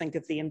people think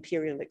of the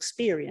imperial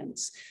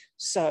experience.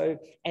 So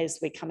as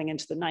we're coming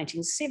into the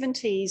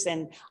 1970s,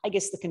 and I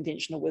guess the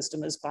conventional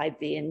wisdom is by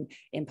then,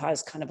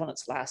 empire's kind of on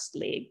its last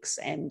legs,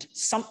 and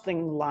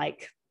something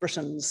like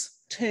Britain's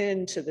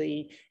turn to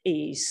the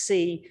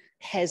EEC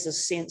has a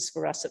sense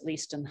for us, at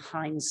least in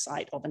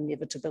hindsight, of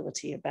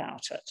inevitability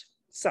about it.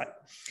 So,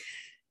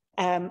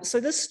 so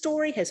this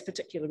story has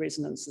particular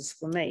resonances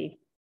for me.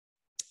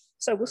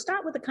 So we'll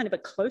start with a kind of a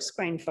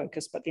close-grained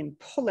focus, but then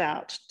pull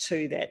out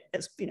to that,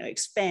 as you know,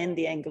 expand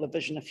the angle of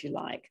vision, if you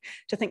like,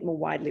 to think more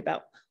widely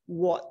about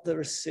what the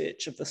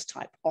research of this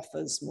type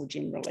offers more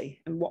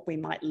generally, and what we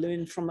might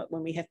learn from it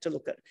when we have to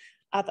look at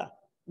other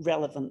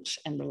relevant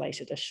and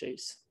related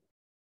issues.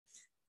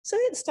 So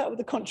let's start with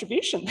the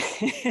contribution,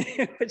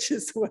 which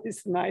is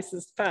always the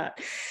nicest part.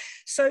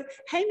 So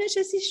Hamish,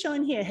 as he's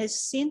shown here,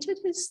 has centered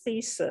his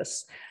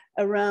thesis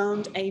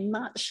around a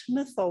much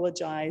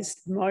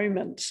mythologized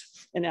moment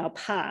in our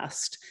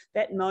past,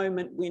 that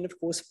moment when, of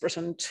course,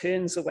 Britain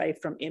turns away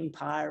from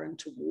empire and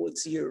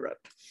towards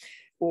Europe.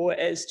 Or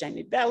as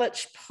Jamie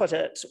Ballach put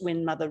it,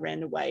 when mother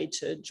ran away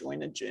to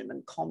join a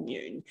German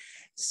commune.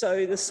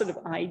 So this sort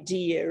of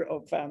idea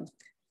of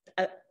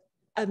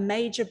a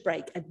major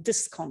break, a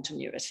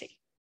discontinuity.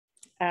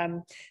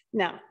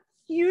 Now,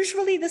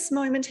 usually this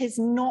moment has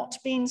not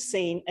been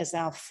seen as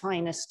our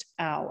finest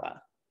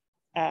hour.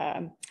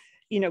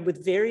 You know,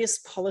 with various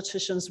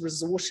politicians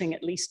resorting,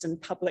 at least in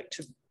public,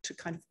 to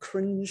kind of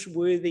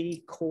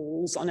cringe-worthy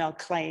calls on our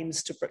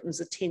claims to Britain's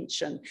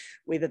attention,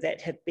 whether that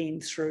had been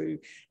through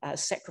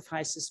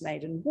sacrifices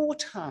made in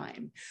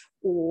wartime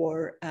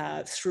or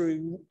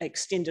through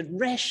extended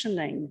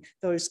rationing,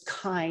 those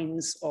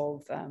kinds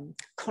of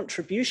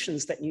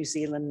contributions that New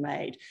Zealand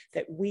made,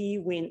 that we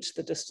went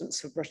the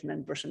distance for Britain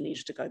and Britain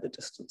needed to go the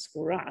distance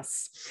for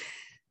us.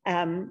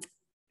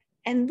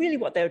 And really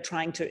what they were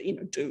trying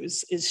to do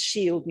is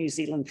shield New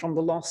Zealand from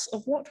the loss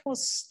of what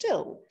was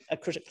still a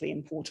critically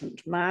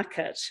important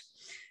market.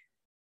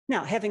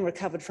 Now, having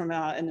recovered from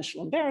our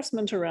initial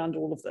embarrassment around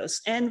all of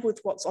this, and with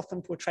what's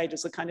often portrayed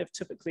as a kind of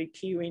typically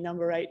Kiwi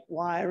number 8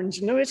 wire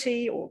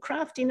ingenuity or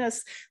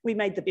craftiness, we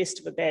made the best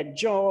of a bad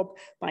job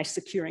by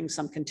securing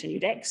some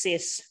continued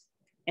access.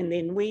 And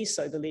then we,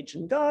 so the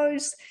legend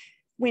goes,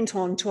 went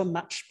on to a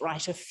much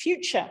brighter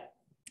future,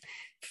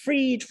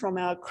 freed from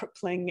our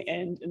crippling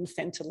and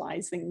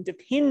infantilizing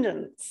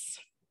dependence.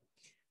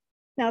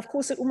 Now, of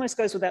course, it almost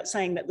goes without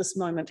saying that this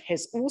moment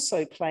has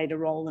also played a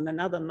role in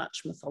another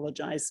much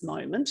mythologized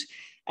moment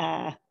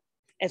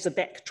as a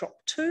backdrop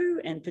to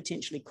and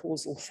potentially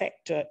causal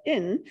factor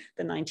in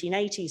the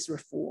 1980s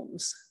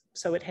reforms.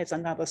 So it has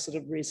another sort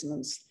of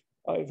resonance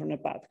over and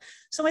above.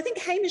 So I think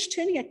Hamish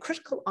turning a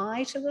critical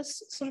eye to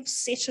this sort of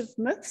set of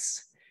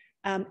myths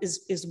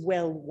is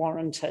well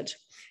warranted.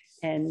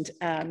 And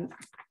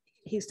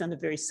he's done a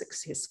very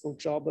successful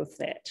job of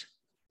that.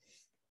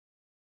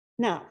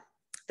 Now,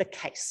 the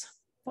case.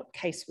 What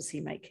case was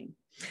he making?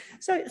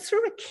 So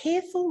through a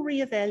careful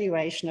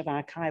reevaluation of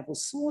archival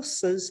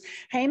sources,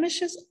 Hamish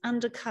has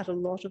undercut a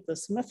lot of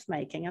this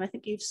myth-making, and I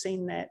think you've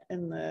seen that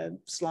in the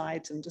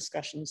slides and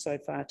discussion so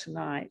far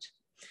tonight.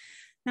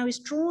 Now, he's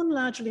drawn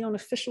largely on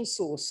official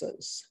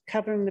sources,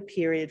 covering the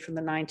period from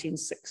the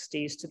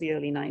 1960s to the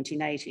early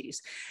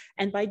 1980s,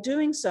 and by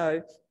doing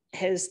so,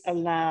 has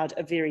allowed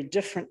a very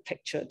different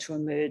picture to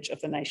emerge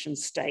of the nation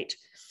state,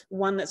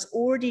 one that's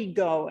already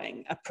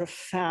going a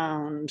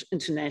profound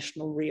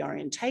international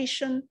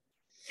reorientation,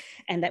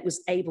 and that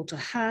was able to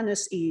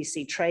harness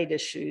EEC trade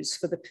issues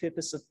for the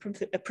purpose of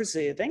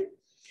preserving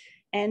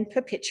and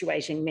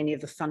perpetuating many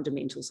of the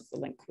fundamentals of the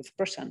link with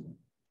Britain.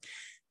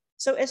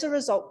 So as a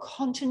result,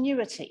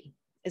 continuity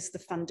is the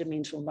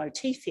fundamental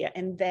motif here,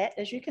 and that,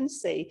 as you can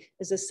see,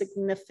 is a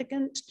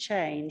significant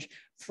change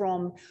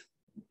from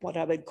what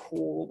I would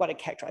call, what I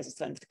characterize as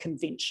the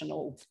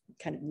conventional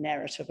kind of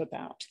narrative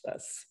about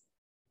this.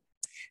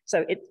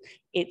 So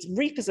it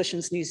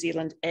repositions New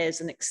Zealand as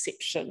an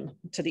exception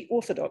to the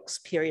orthodox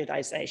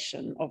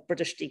periodization of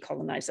British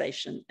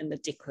decolonisation in the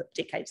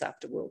decades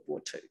after World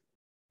War II.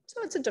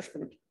 So it's a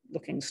different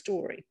looking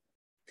story.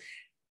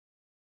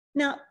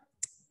 Now,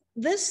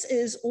 this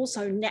is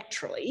also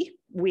naturally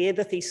where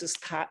the thesis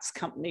parts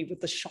company with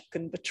the shock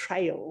and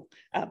betrayal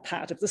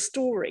part of the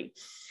story.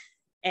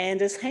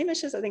 And as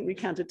Hamish has, I think,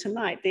 recounted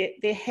tonight,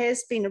 there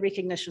has been a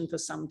recognition for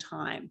some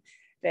time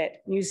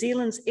that New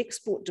Zealand's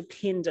export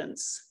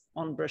dependence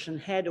on Britain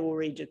had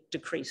already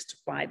decreased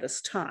by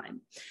this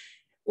time.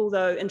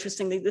 Although,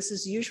 interestingly, this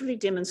is usually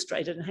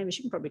demonstrated, and Hamish,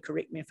 you can probably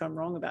correct me if I'm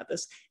wrong about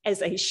this,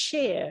 as a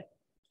share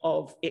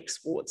of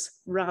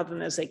exports rather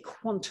than as a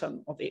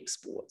quantum of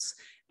exports.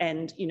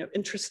 And, you know,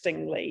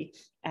 interestingly,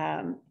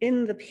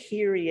 in the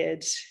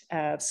period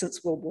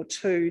since World War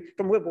II,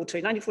 from World War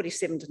II,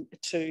 1947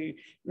 to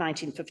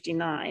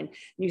 1959,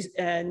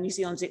 New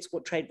Zealand's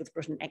export trade with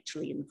Britain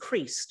actually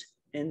increased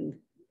in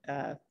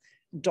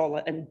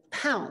dollar and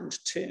pound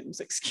terms,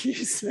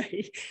 excuse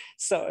me.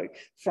 So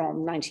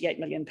from 98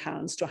 million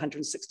pounds to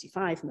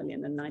 165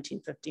 million in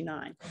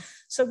 1959.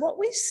 So what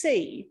we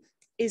see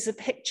is a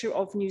picture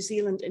of New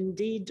Zealand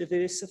indeed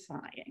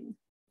diversifying,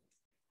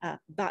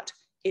 but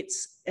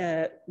its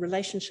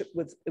relationship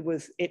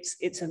with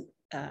its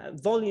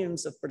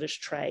volumes of British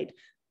trade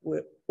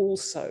were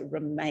also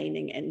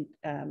remaining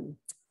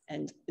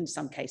and in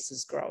some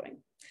cases growing.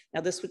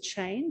 Now this would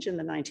change in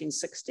the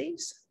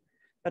 1960s,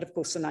 but of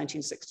course the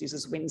 1960s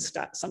is when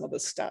some of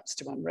this starts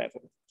to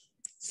unravel.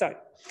 So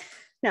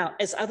now,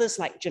 as others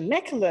like Jim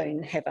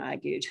McAloon have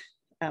argued,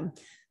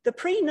 the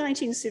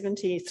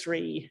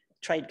pre-1973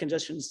 trade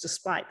conditions,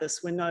 despite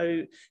this, were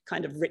no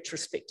kind of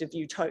retrospective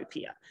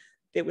utopia.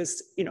 There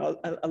was, you know,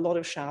 a lot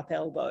of sharp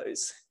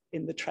elbows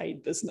in the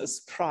trade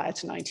business prior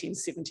to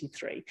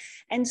 1973.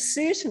 And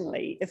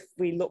certainly, if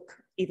we look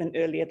even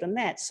earlier than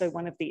that, so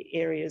one of the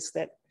areas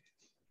that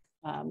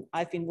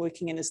I've been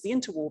working in is the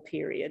interwar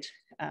period,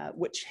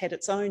 which had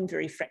its own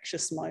very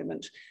fractious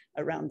moment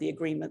around the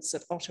agreements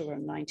at Ottawa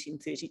in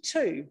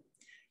 1932.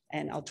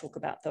 And I'll talk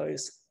about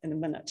those in a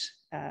minute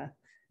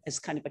as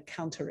kind of a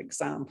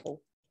counterexample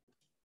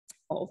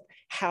of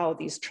how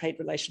these trade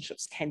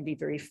relationships can be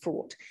very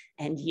fraught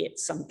and yet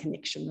some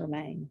connection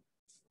remain.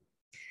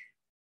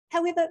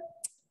 However,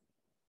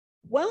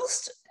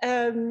 whilst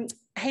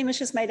Hamish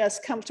has made us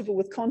comfortable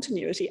with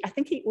continuity, I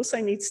think he also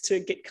needs to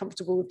get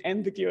comfortable with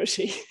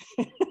ambiguity.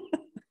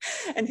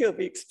 And he'll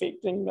be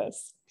expecting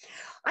this.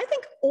 I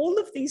think all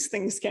of these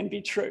things can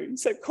be true.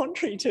 So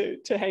contrary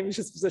to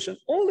Hamish's position,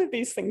 all of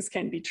these things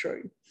can be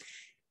true.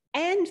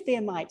 And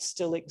there might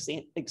still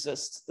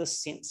exist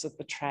this sense of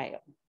betrayal.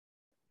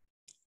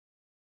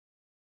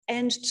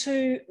 And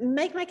to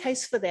make my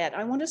case for that,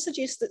 I want to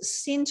suggest that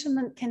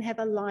sentiment can have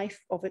a life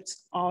of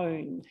its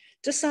own,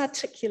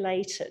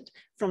 disarticulated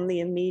from the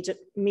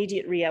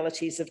immediate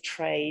realities of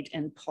trade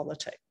and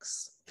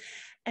politics.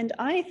 And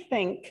I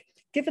think,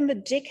 given the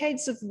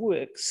decades of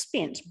work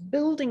spent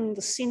building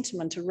the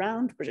sentiment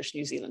around British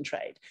New Zealand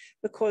trade,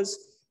 because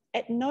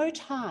at no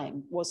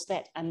time was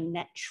that a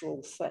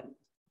natural thing.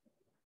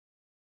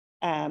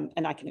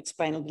 And I can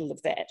explain a little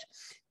of that.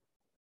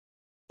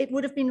 It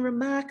would have been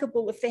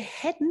remarkable if there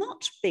had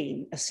not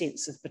been a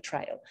sense of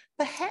betrayal,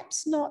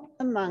 perhaps not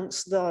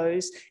amongst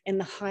those in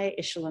the higher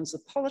echelons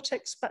of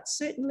politics, but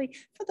certainly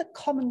for the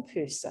common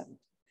person,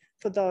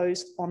 for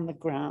those on the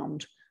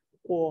ground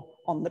or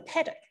on the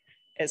paddock,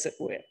 as it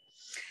were.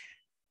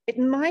 It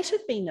might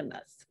have been a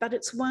myth, but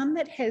it's one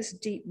that has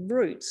deep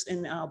roots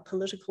in our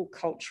political,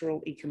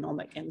 cultural,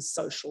 economic, and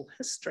social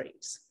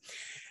histories.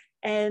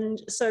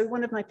 And so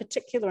one of my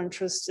particular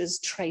interests is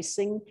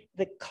tracing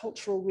the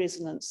cultural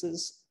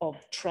resonances of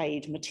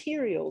trade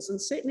materials, and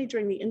certainly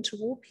during the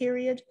interwar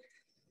period,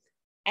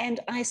 and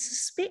I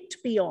suspect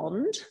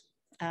beyond,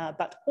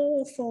 but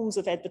all forms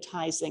of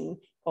advertising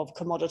of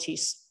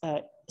commodities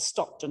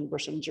stopped in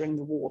Britain during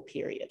the war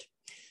period.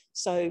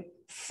 So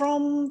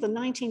from the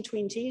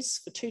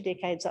 1920s, for 2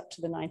 decades up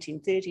to the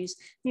 1930s,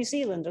 New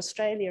Zealand,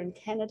 Australia, and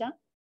Canada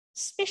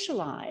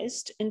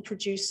specialised in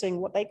producing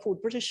what they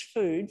called British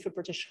food for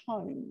British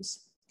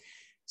homes.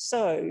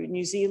 So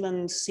New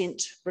Zealand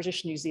sent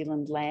British New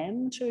Zealand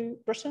lamb to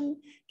Britain.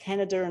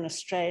 Canada and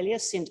Australia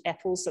sent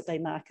apples that they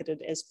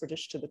marketed as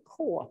British to the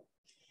core.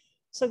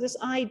 So this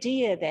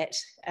idea that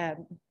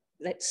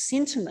that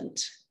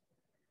sentiment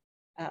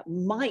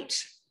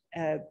might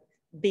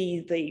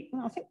be the,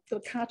 well, I think the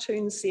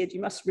cartoon said,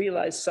 you must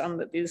realise, son,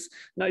 that there's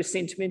no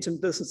sentiment in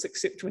business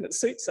except when it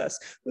suits us,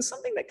 was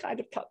something that kind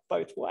of cut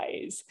both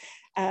ways.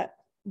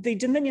 The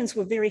Dominions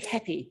were very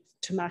happy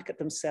to market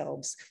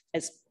themselves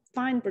as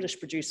fine British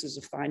producers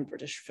of fine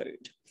British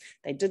food.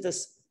 They did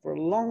this for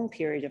a long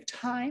period of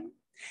time.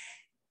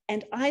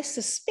 And I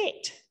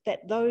suspect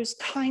that those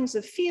kinds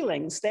of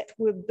feelings that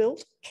were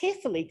built,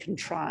 carefully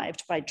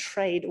contrived by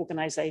trade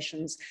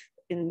organisations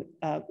in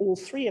all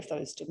 3 of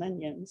those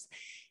dominions,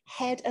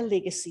 had a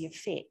legacy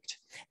effect.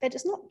 That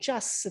is not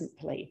just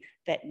simply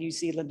that New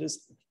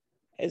Zealanders,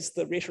 as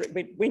the rhetoric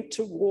went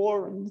to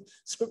war and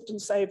scrimped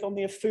and saved on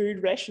their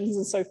food rations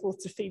and so forth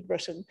to feed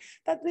Britain,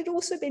 but there'd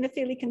also been a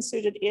fairly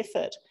concerted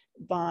effort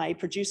by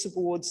producer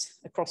boards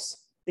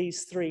across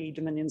these 3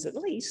 dominions at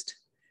least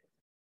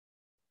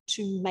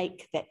to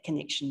make that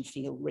connection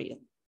feel real.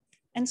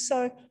 And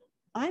so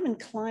I'm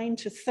inclined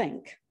to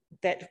think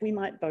that we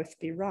might both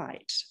be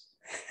right.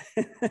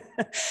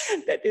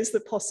 That there's the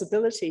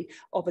possibility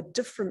of a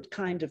different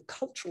kind of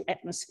cultural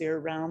atmosphere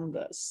around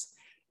this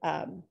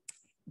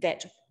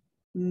that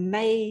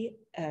may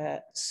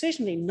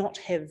certainly not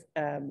have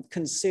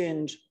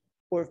concerned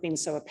or have been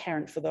so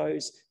apparent for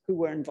those who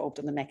were involved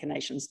in the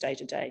machinations day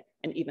to day.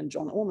 And even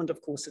John Ormond,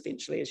 of course,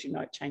 eventually, as you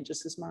know,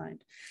 changes his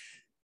mind.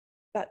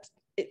 But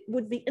it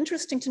would be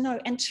interesting to know,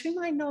 and to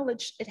my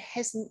knowledge, it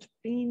hasn't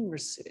been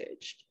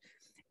researched,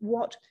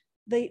 what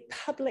the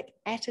public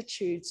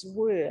attitudes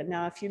were.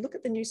 Now, if you look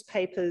at the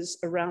newspapers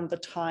around the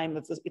time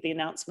of the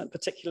announcement,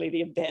 particularly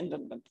the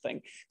abandonment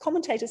thing,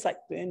 commentators like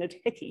Bernard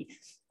Hickey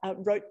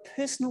wrote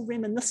personal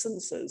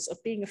reminiscences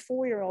of being a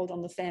 4-year-old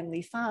on the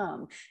family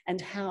farm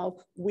and how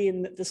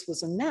when this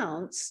was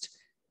announced,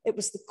 it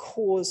was the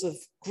cause of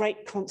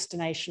great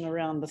consternation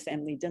around the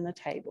family dinner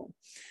table.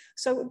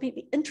 So it would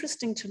be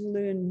interesting to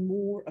learn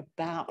more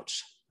about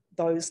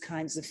those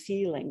kinds of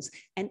feelings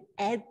and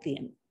add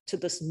them to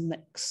this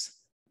mix.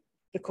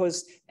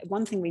 Because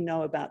one thing we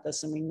know about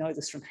this, and we know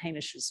this from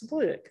Hamish's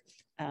work,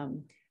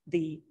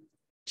 the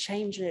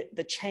change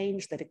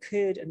that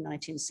occurred in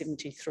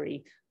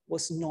 1973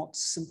 was not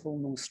simple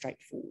nor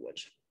straightforward.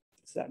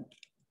 So,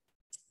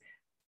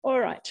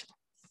 all right.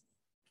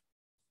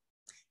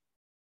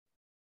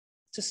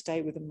 To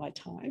stay within my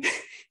time,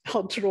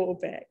 I'll draw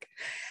back.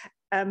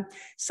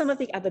 Some of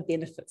the other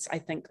benefits, I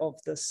think, of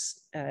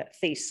this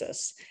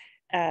thesis.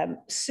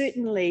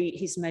 Certainly,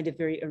 he's made a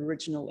very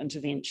original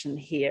intervention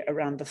here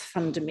around the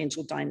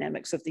fundamental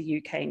dynamics of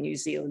the UK-New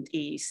Zealand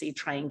EEC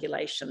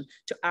triangulation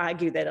to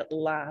argue that it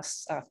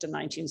lasts after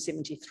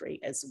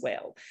 1973 as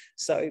well.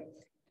 So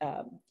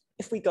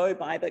if we go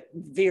by the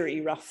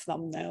very rough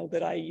thumbnail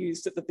that I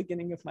used at the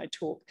beginning of my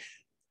talk,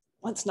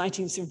 once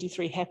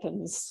 1973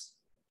 happens,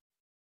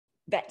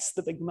 that's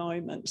the big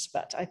moment.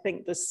 But I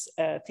think this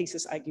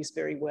thesis argues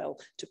very well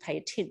to pay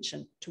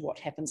attention to what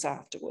happens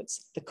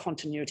afterwards, the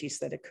continuities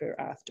that occur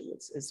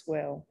afterwards as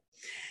well.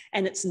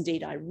 And it's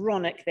indeed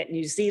ironic that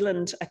New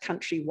Zealand, a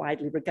country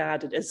widely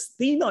regarded as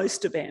the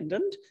most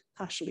abandoned,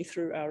 partially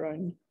through our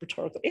own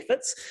rhetorical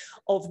efforts,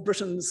 of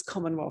Britain's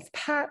Commonwealth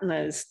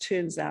partners,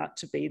 turns out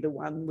to be the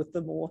one with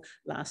the more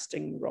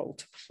lasting role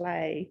to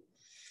play.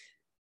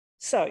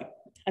 So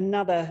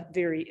another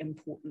very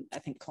important, I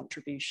think,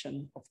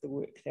 contribution of the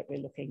work that we're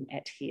looking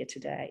at here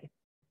today.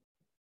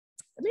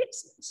 But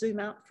let's zoom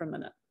out for a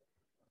minute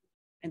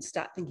and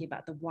start thinking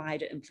about the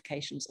wider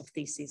implications of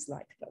theses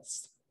like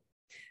this.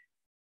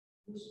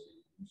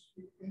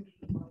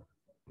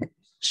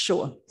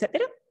 Sure, is that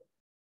better?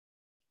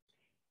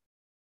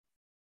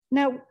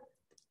 Now,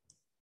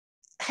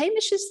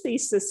 Hamish's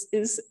thesis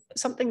is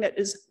something that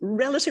is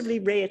relatively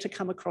rare to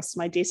come across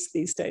my desk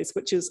these days,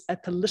 which is a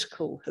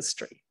political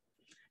history.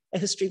 A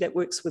history that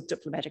works with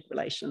diplomatic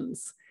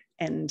relations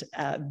and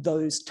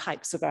those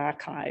types of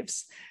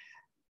archives.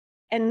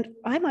 And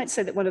I might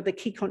say that one of the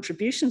key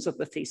contributions of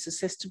the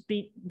thesis has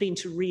been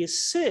to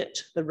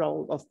reassert the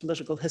role of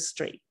political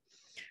history.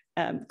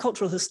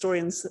 Cultural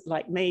historians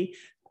like me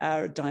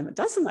are a dime a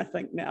dozen, I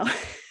think, now.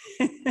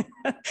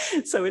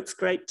 So it's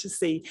great to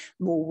see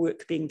more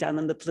work being done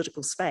in the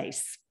political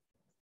space.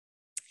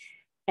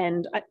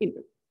 And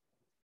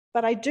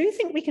but I do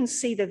think we can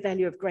see the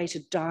value of greater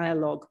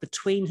dialogue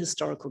between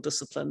historical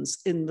disciplines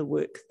in the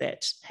work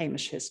that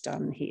Hamish has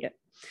done here.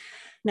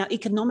 Now,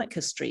 economic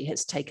history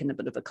has taken a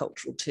bit of a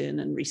cultural turn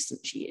in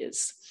recent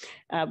years,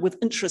 with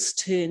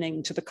interest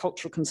turning to the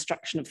cultural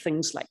construction of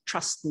things like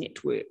trust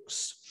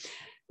networks,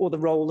 or the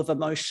role of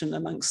emotion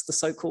amongst the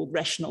so-called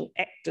rational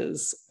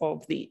actors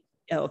of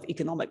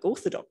economic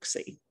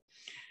orthodoxy.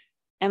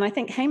 And I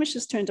think Hamish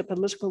has turned a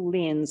political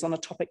lens on a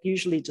topic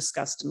usually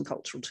discussed in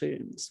cultural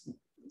terms.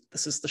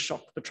 This is the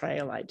shock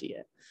betrayal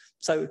idea.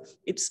 So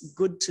it's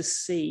good to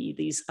see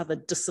these other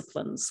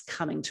disciplines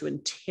coming to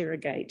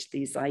interrogate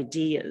these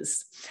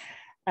ideas.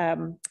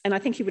 And I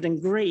think he would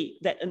agree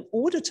that in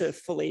order to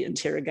fully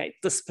interrogate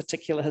this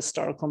particular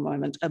historical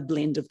moment, a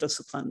blend of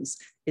disciplines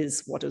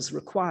is what is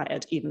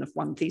required, even if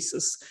one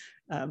thesis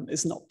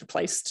is not the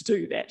place to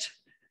do that.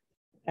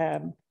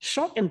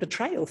 Shock and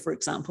betrayal, for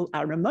example,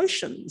 are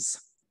emotions.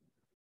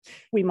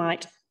 We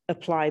might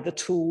apply the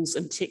tools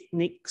and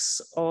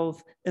techniques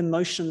of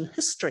emotion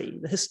history,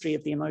 the history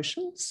of the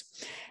emotions,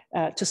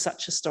 to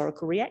such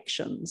historical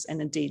reactions.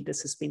 And indeed,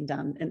 this has been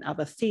done in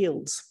other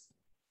fields.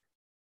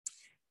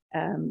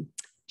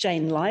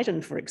 Jane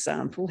Lydon, for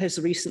example, has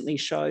recently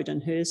showed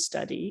in her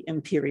study,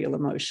 Imperial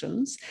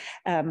Emotions,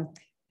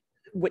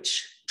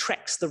 which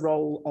tracks the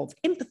role of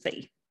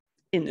empathy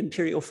in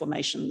imperial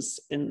formations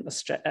in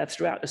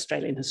throughout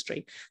Australian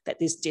history, that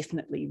there's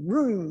definitely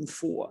room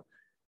for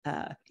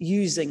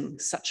using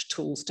such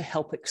tools to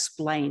help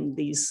explain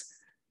these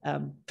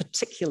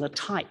particular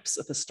types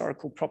of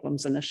historical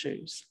problems and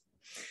issues.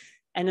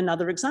 And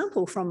another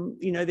example from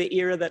the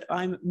era that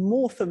I'm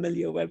more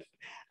familiar with,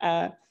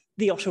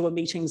 the Ottawa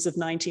meetings of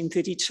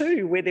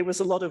 1932, where there was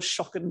a lot of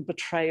shock and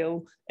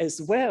betrayal as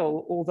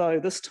well, although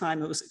this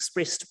time it was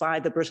expressed by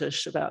the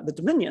British about the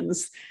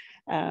Dominions,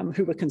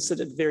 who were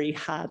considered very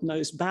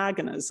hard-nosed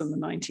bargainers in the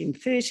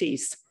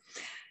 1930s.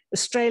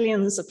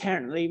 Australians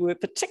apparently were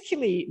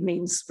particularly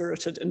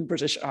mean-spirited in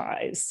British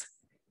eyes.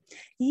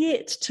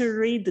 Yet to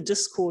read the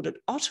discord at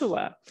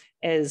Ottawa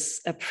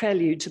as a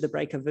prelude to the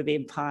breakup of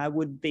empire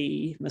would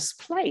be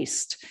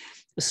misplaced.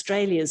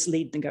 Australia's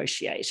lead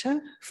negotiator,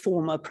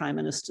 former Prime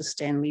Minister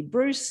Stanley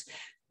Bruce,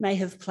 may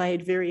have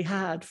played very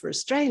hard for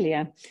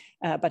Australia,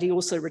 but he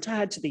also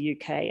retired to the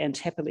UK and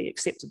happily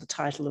accepted the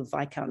title of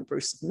Viscount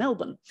Bruce of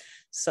Melbourne.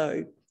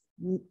 So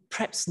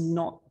perhaps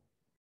not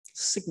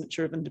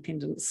signature of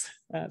independence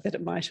that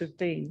it might have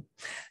been.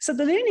 So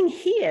the learning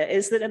here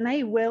is that it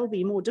may well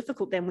be more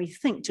difficult than we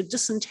think to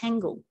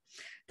disentangle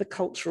the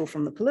cultural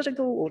from the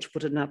political, or to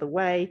put it another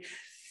way,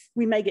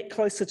 we may get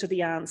closer to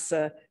the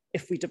answer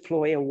if we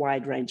deploy a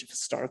wide range of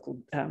historical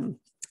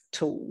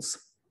tools.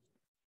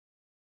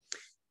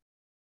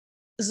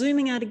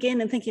 Zooming out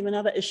again and thinking of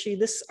another issue,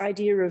 this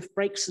idea of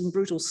breaks and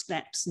brutal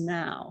snaps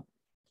now.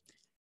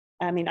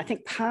 I mean, I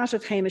think part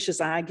of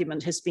Hamish's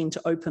argument has been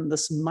to open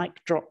this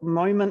mic drop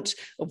moment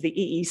of the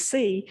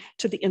EEC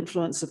to the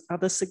influence of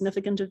other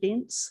significant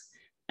events.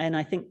 And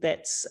I think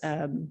that's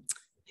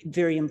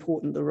very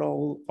important, the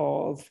role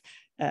of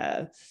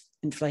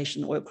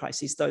inflation, oil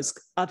crises, those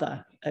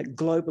other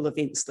global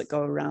events that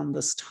go around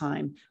this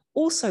time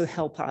also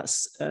help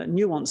us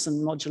nuance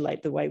and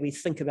modulate the way we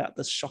think about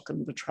this shock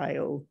and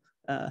betrayal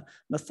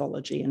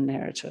mythology and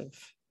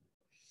narrative.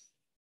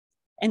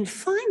 And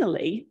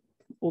finally,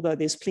 although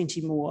there's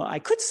plenty more I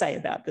could say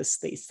about this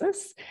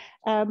thesis,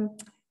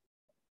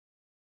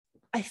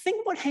 I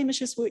think what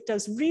Hamish's work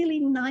does really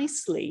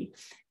nicely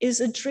is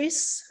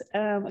address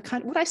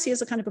what I see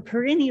as a kind of a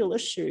perennial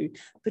issue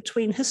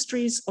between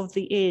histories of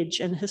the edge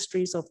and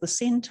histories of the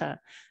centre.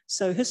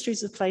 So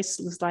histories of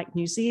places like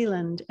New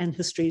Zealand and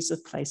histories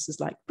of places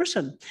like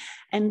Britain.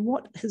 And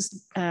what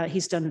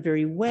he's done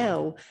very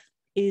well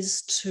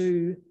is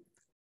to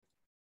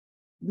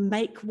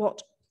make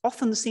what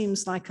often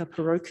seems like a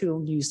parochial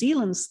New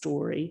Zealand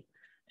story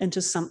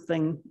into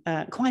something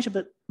quite a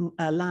bit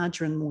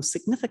larger and more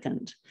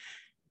significant.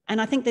 And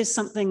I think there's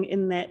something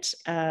in that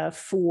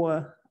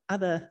for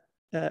other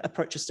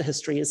approaches to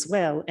history as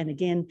well. And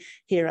again,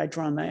 here I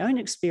draw on my own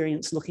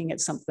experience looking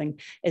at something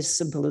as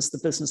simple as the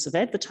business of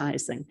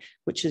advertising,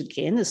 which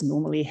again is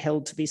normally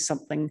held to be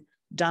something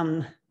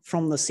done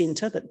from the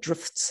centre that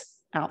drifts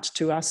out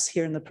to us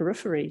here in the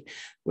periphery.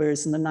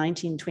 Whereas in the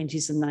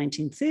 1920s and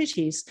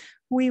 1930s,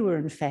 we were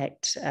in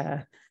fact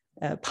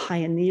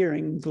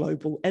pioneering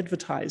global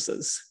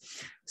advertisers.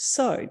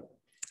 So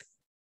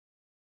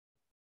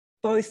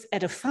both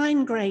at a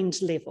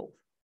fine-grained level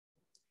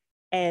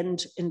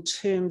and in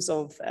terms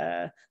of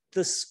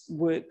this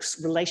work's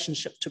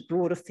relationship to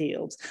broader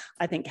fields,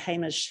 I think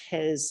Hamish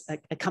has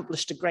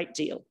accomplished a great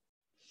deal.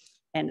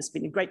 And it's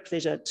been a great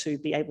pleasure to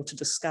be able to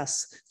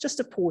discuss just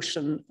a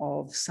portion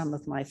of some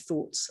of my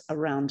thoughts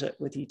around it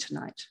with you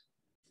tonight.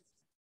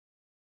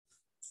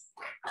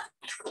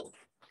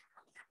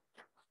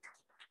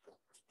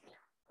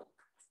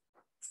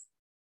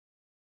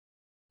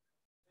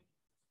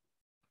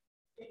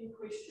 Any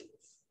questions?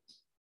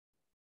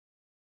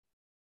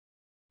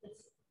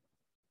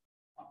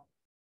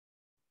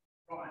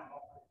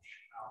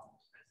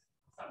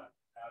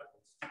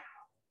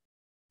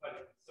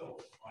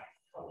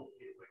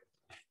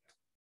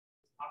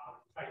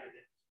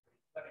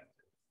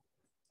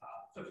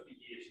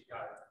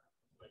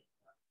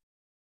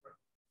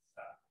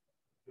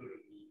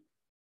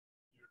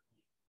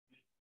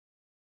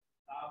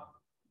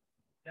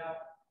 Now,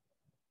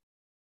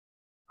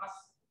 us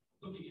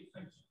looking at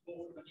things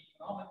more from an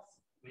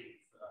economics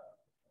lens,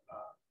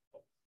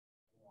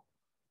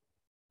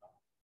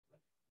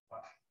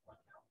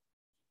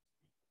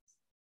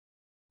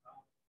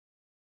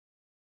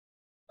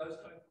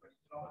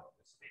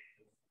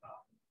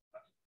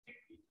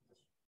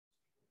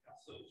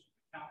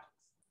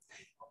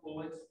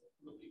 always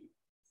looking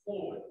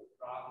forward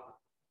rather than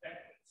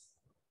backwards.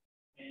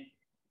 And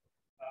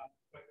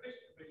my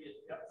question for you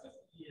is, about 50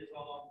 years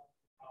on,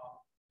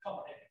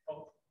 common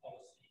agricultural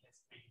policy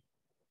has been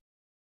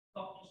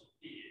not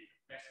disappeared,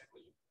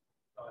 massively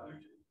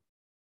diluted.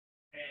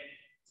 And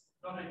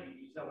not only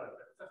New Zealand,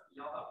 but 50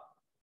 other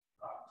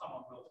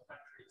Commonwealth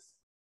countries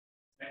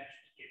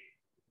managed to get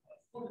a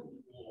foot in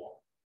the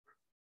door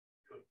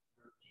to the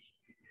European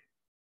Union,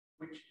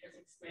 which has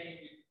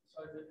expanded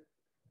so that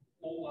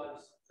all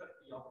those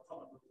 50 other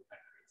Commonwealth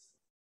countries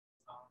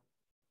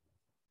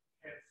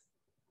have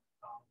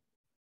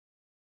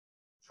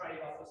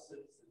trade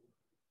offices and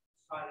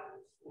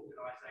sales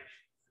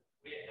organisations and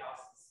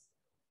warehouses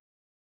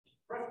in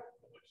Britain,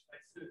 for which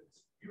they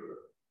service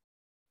Europe.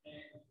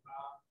 And as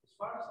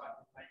far as I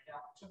can make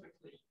out,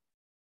 typically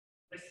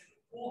less than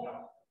a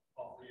quarter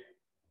of their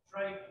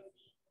trade with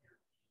the European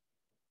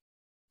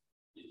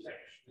is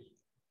actually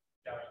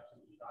going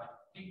to the United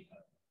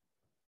Kingdom.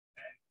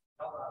 And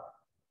another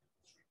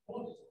 3/4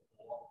 or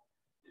more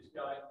is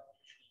going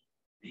usually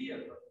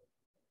via Britain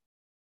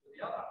to the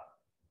other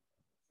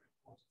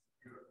 3/4 of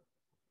Europe.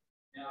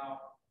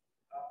 Now,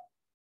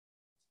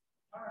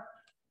 current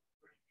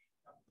British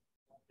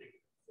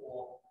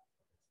for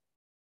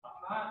a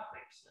hard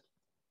Brexit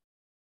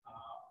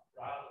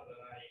rather than a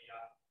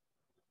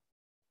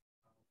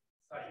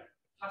say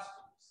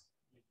customs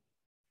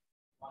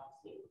might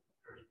look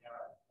very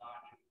narrow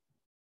margin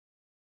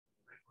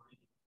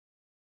referendum.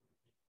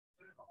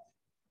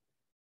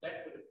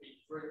 That would have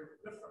been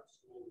very different to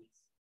all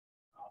these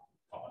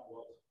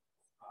Commonwealth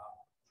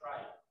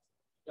trade.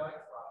 Going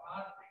for a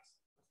hard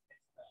Brexit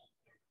has a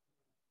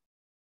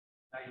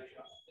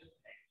major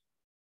impact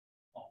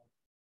on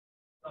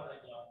not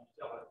only on New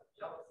Zealand, but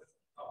the other 50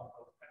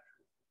 Commonwealth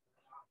countries.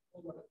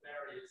 All of the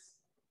barriers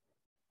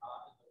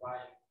in the way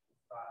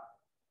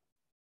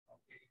of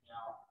getting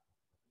our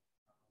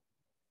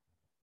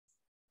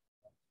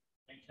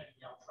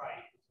maintaining our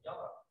trade with the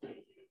other 50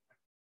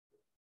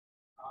 countries.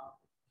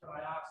 Can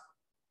I ask,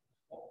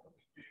 what can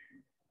we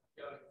do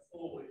going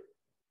forward to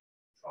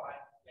try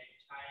and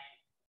maintain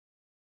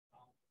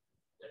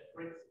that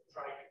breadth of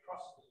trade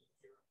across the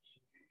European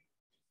Union,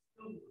 which is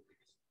still the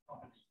biggest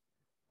economy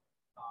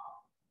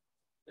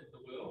in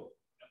the world,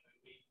 and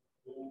we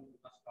all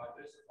must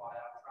diversify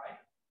our trade.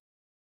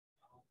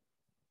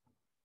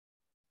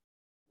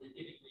 We're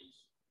getting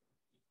these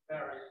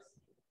barriers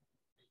being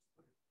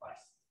put in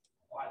place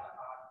by the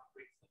hard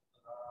Brexit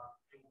that are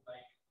real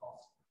major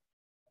costs.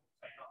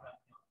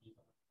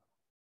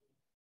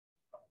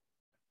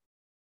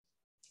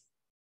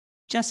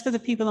 Just for the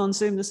people on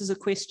Zoom, this is a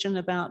question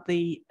about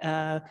the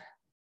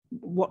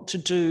what to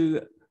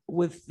do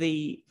with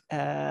the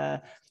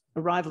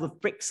arrival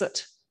of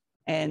Brexit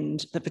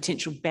and the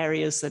potential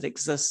barriers that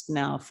exist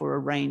now for a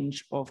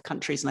range of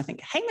countries. And I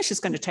think Hamish is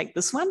going to take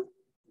this one.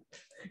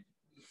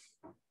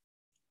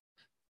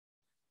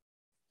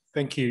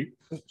 Thank you.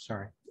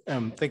 Sorry.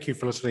 Thank you,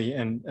 Felicity,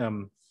 and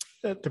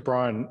to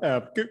Brian.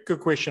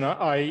 Good question.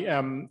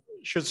 I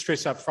should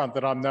stress up front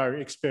that I'm no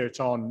expert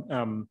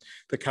on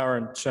the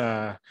current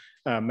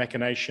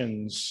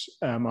machinations.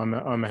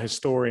 I'm a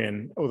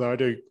historian, although I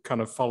do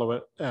kind of follow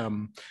it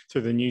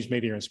through the news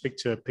media and speak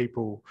to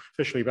people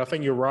officially. But I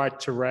think you're right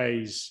to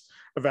raise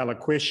a valid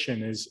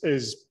question: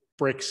 is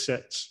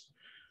Brexit,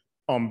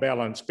 on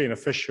balance,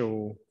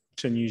 beneficial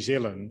to New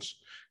Zealand?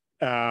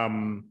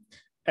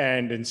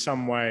 And in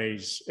some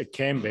ways, it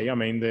can be. I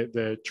mean,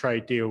 the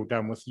trade deal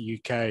done with the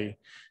UK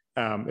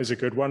is a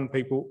good one,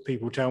 people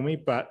tell me,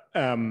 but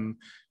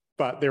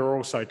there are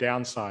also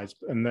downsides,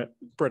 and that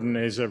Britain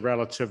is a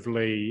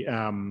relatively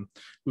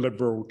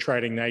liberal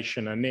trading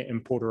nation, a net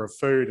importer of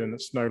food, and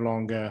it's no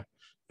longer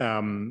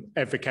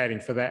advocating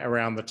for that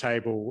around the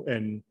table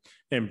in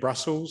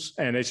Brussels.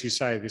 And as you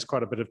say, there's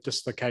quite a bit of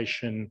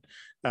dislocation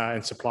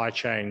in supply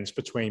chains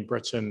between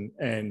Britain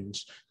and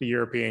the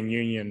European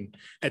Union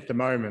at the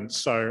moment.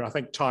 So I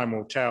think time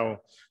will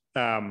tell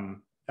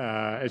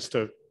as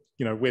to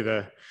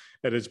whether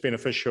it is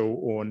beneficial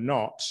or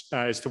not,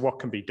 as to what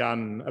can be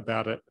done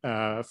about it.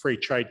 A free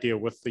trade deal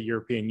with the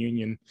European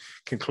Union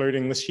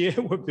concluding this year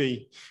would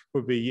be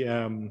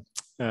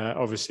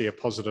obviously a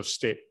positive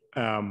step.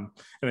 And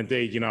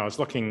indeed, I was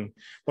looking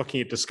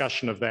at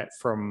discussion of that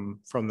from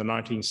the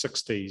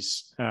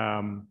 1960s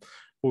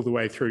all the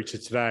way through to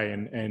today,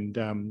 and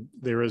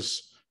there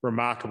is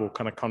remarkable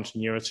kind of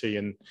continuity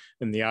in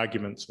the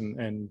arguments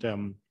and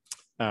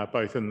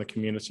both in the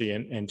community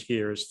and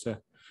here as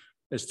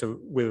to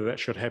whether that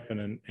should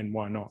happen and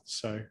why not.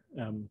 So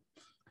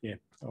yeah.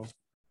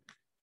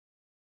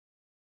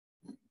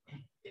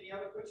 Any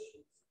other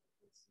questions?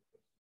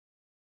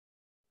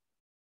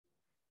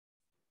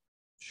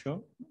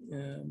 Sure.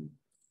 I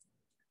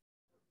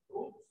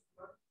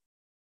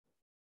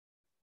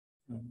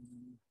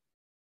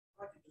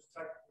can just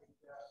take the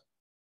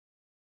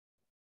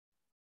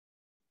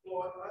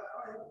well, I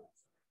have a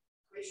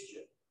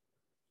question.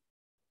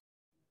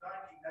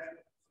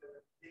 1980 was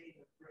the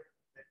beginning of Britain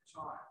at that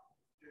time,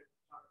 during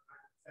the time of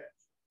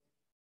manufacturing,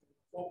 the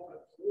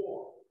Auckland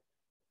War.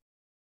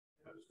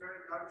 And it was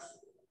very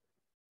noticeable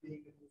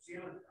being a New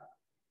Zealander,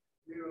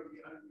 we were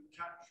the only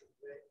country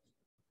that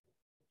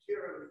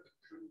materially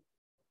contributed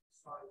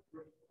side of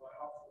Britain by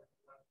offering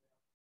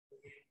the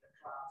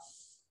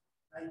class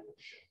naval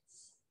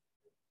ships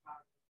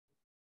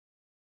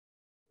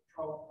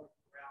patrol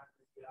around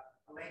the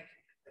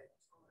Atlantic at that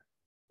time.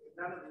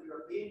 None of the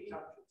European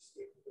countries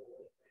stepped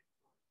forward at that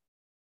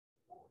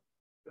time.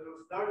 But it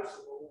was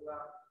noticeable,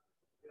 my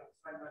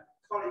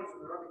colleagues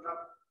in the rugby club,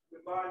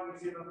 we're buying New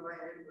Zealand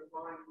land, we're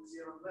buying New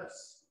Zealand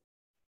this.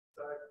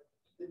 So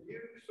did you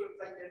sort of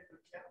take that into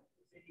account?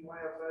 Any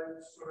way of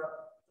those sort of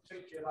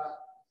particular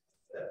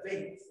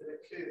events that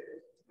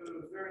occurred? But it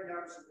was very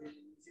noticeable in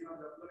New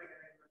Zealand living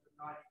in England in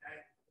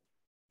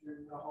 1980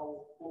 during the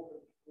whole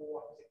Auckland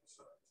War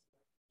episode.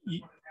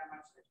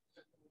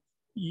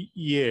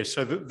 Yeah,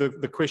 so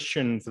the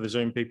question for the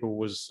Zoom people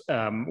was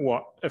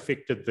what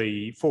effect did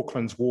the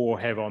Falklands War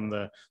have on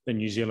the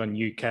New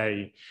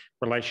Zealand-UK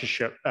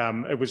relationship?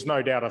 It was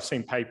no doubt, I've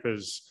seen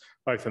papers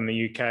both in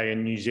the UK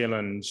and New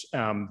Zealand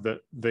that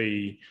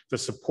the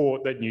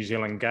support that New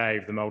Zealand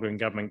gave, the Muldoon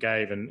government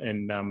gave,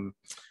 and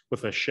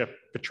with a ship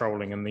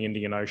patrolling in the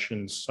Indian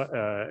Oceans,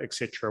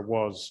 etc.,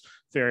 was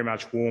very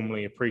much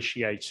warmly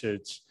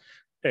appreciated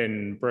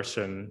in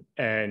Britain,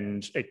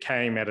 and it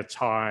came at a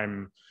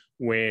time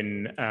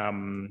when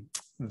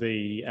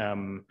the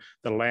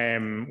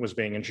lamb was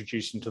being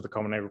introduced into the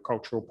Common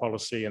Agricultural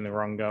Policy, and there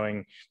were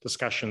ongoing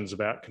discussions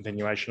about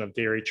continuation of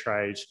dairy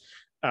trade.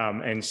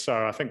 And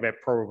so I think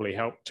that probably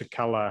helped to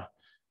colour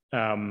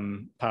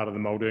part of the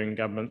Muldoon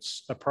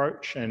government's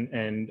approach, and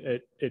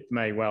it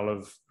may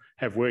well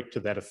have worked to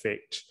that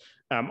effect.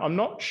 I'm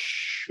not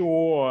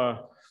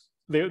sure.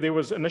 There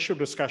was initial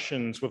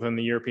discussions within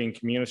the European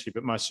community,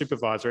 but my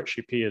supervisor,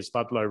 actually Piers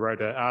Ludlow, wrote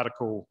an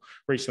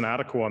recent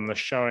article on this,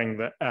 showing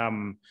that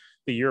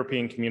the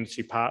European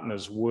community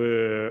partners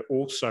were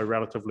also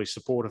relatively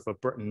supportive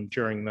of Britain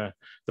during the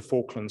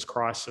Falklands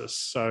crisis.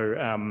 So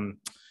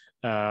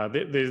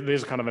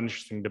there's kind of an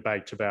interesting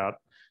debate about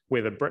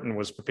whether Britain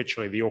was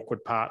perpetually the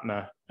awkward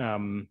partner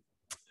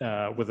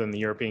within the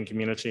European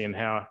community, and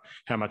how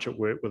much it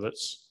worked with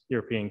its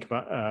European.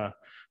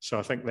 So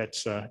I think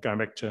that's going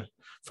back to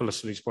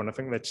Felicity's point. I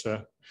think that's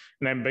an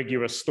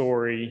ambiguous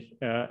story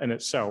in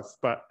itself,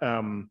 but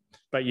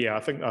yeah, I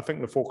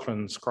think the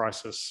Falklands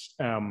crisis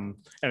and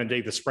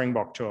indeed the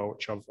Springbok tour,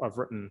 which I've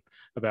written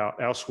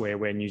about elsewhere,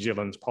 where New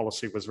Zealand's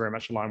policy was very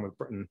much aligned with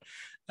Britain,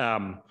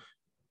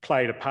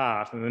 played a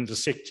part and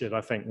intersected, I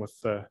think, with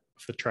the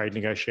trade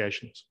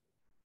negotiations.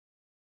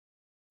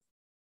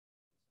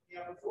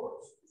 Any other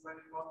thoughts? When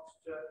you want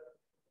to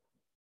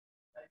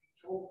maybe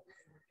talk in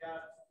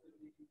regards to the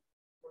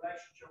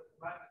relationship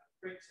with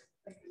Brexit?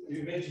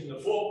 You mentioned the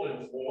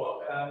Falklands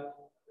War.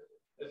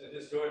 As a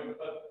historian,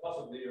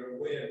 possibly you're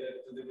aware that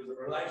there was a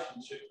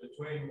relationship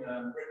between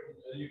Britain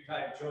and the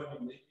UK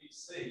joining the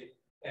EC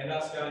and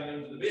us going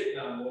into the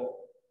Vietnam War.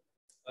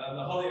 The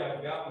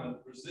Holyoake government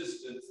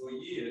resisted for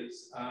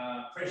years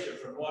pressure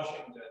from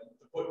Washington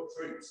to put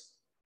troops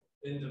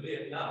into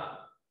Vietnam,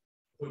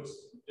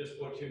 just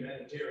put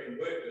humanitarian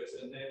workers,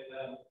 and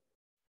then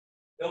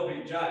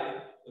LBJ,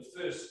 the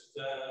first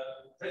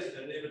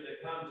president ever to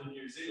come to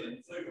New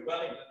Zealand, flew to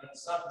Wellington, and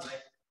suddenly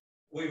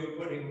we were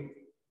putting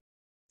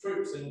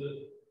troops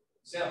into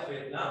South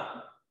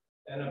Vietnam.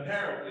 And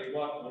apparently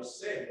what was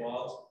said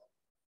was,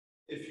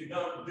 if you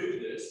don't do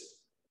this,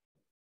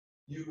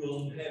 you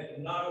will have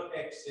no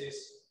access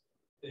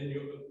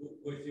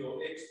with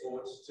your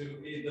exports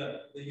to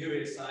either the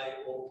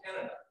USA or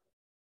Canada.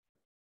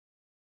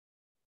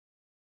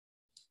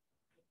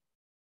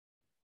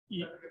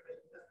 Yeah.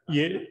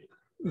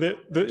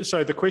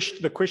 So the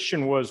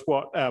question was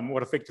what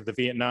effect did the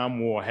Vietnam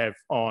War have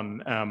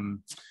on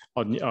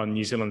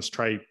New Zealand's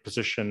trade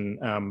position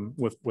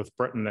with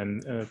Britain,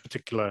 and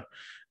particular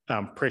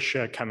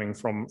pressure coming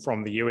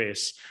from the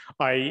US.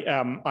 I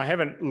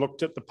haven't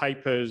looked at the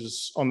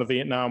papers on the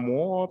Vietnam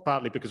War,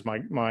 partly because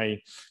my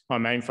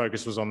main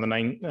focus was on the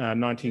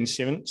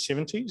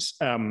 1970s.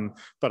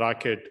 But I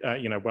could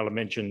well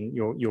imagine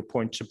your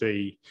point to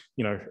be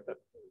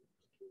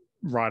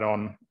right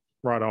on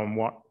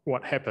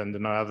what happened,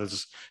 and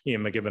others,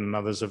 Ian McGibbon and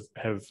others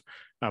have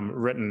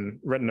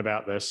written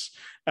about this.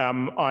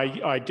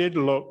 I did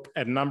look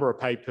at a number of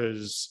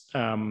papers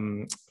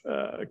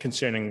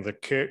concerning the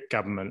Kirk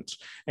government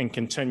and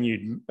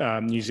continued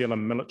New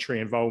Zealand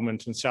military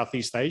involvement in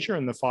Southeast Asia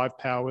and the Five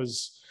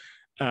Powers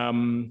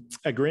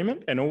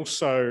agreement, and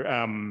also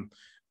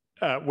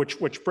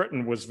which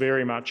Britain was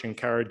very much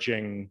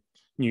encouraging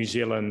New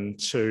Zealand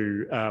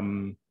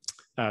to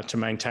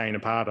maintain a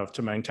part of,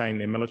 to maintain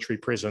their military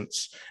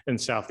presence in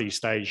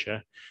Southeast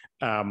Asia.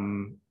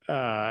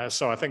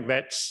 So I think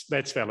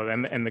that's valid,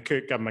 and the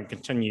Kirk government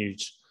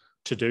continued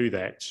to do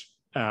that.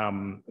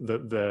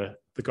 The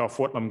Gough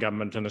Whitlam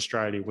government in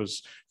Australia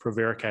was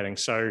prevaricating.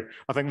 So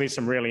I think there's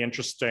some really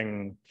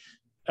interesting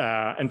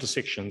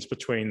intersections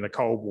between the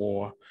Cold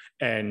War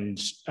and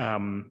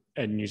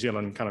New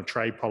Zealand kind of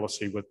trade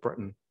policy with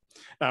Britain.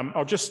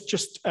 I'll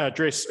just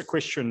address a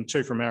question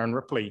too from Aaron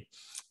Ripley.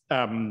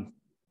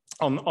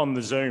 on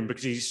the Zoom,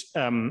 because he's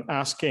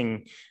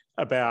asking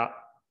about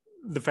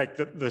the fact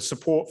that the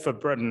support for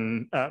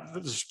Britain,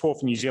 the support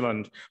for New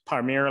Zealand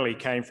primarily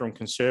came from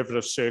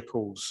conservative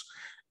circles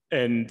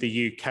in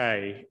the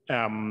UK.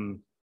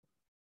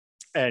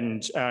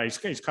 And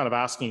he's kind of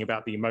asking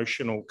about the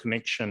emotional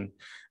connection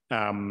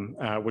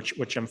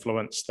which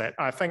influenced that.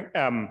 I think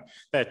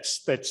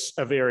that's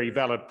a very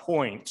valid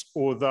point,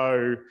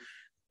 although,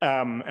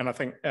 and I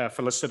think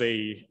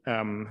Felicity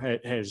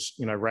has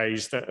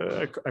raised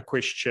a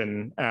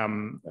question,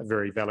 a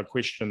very valid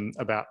question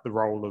about the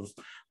role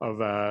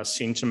of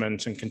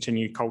sentiment and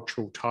continued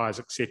cultural ties,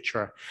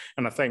 etc.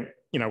 And I think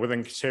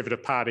within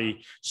Conservative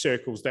Party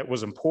circles that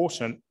was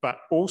important, but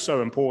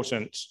also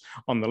important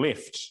on the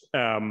left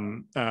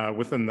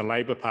within the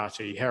Labour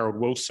Party. Harold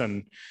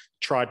Wilson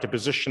tried to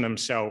position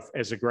himself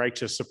as a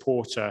greater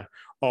supporter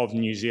of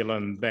New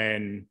Zealand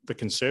than the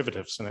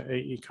Conservatives, and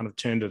he kind of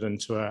turned it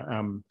into a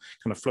kind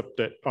of flipped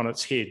it on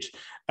its head.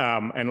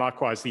 And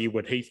likewise, the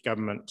Edward Heath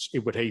government.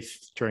 Edward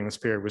Heath during this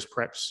period was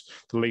perhaps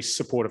the least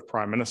supportive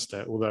Prime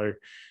Minister, although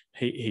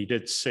he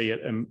did see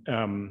it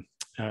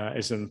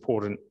as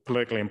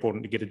politically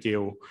important to get a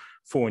deal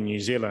for New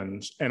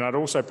Zealand. And I'd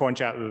also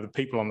point out that the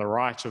people on the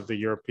right of the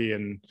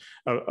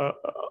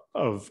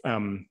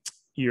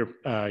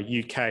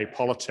UK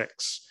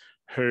politics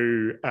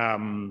who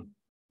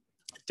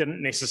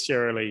didn't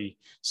necessarily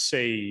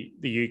see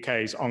the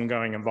UK's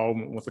ongoing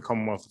involvement with the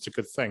Commonwealth as a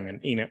good thing.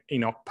 And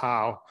Enoch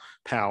Powell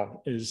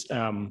is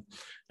an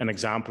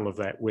example of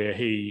that, where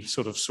he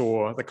sort of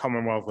saw the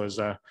Commonwealth as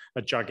a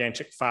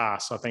gigantic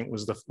farce, I think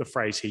was the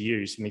phrase he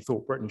used, and he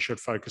thought Britain should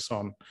focus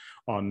on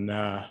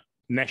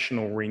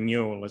national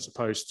renewal as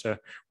opposed to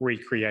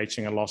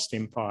recreating a lost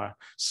empire.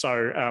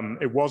 So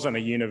it wasn't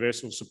a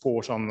universal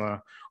support on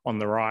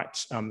the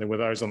right. There were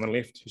those on the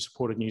left who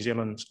supported New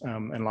Zealand,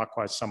 and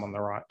likewise some on the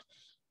right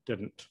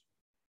didn't.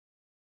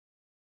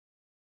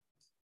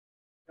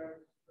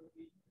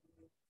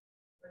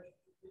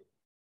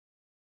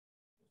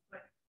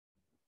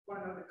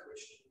 One other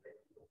question that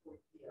you put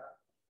here: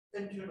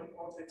 internal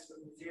politics of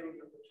New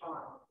Zealand at the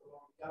time of the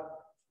long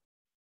government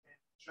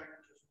and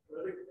changes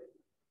politically.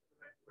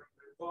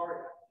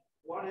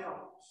 What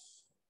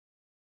else?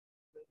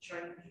 The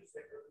changes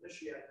that were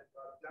initiated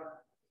by the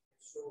government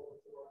saw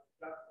with the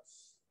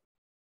Douglas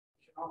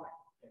economic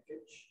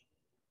package,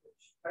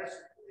 which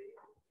basically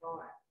at the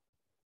time,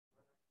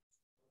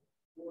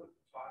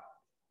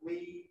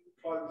 we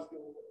closed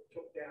all,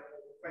 took down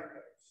all the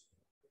fingers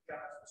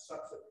regards to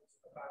subsidies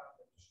in the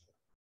farming industry.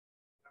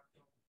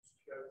 To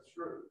go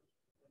through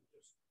and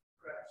just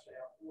crash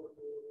out water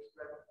boards,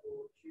 rabbit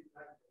boards, you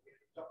name it, we had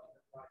a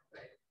document like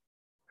that.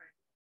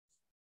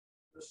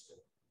 Listed.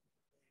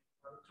 And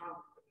by the time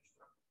we finished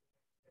up,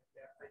 we had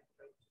about 8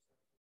 pages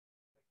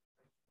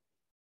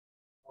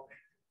of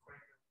actual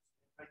programs.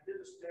 They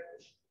did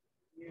establish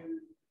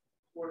new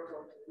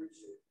horticultural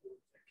research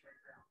groups that came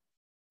out.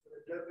 So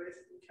the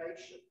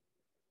diversification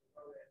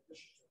of that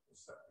initiative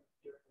was something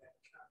during that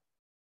time.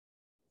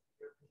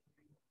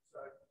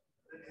 So I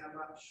think how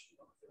much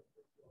of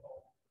the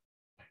whole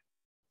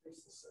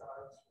thesis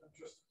I was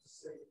interested to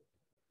see if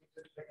we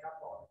could pick up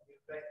on the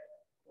effect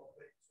of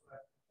that.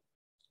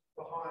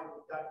 Behind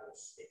the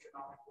Douglas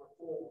economic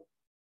reform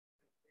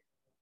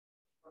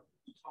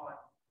time.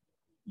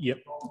 Yep.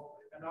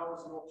 And I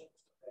was an optimist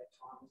at that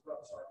time as well,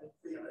 so I did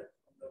feel it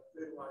on the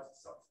fertilizer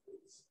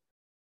subsidies.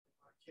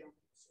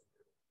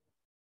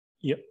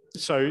 Yep.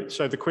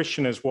 So the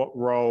question is what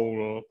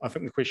role? I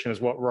think the question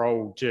is what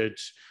role did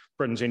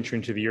Britain's entry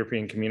into the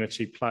European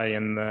Community play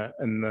in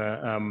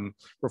the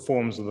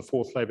reforms of the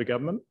fourth Labour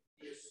government?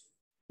 Yes.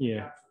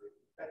 Yeah.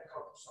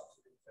 Agricultural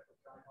subsidies that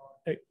were going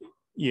on.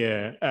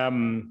 Yeah.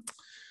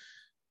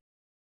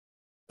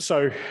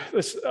 So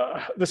this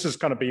is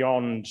kind of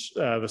beyond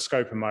the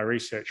scope of my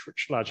research,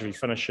 which largely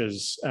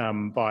finishes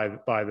by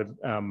the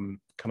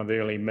kind of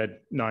early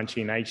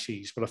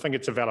mid-1980s. But I think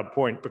it's a valid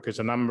point because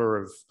a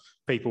number of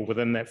people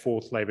within that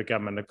fourth Labour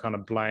government have kind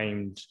of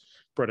blamed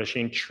British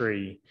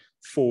entry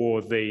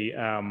for the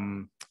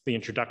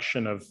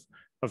introduction of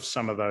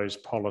some of those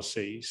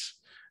policies.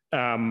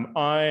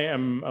 I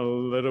am a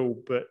little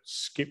bit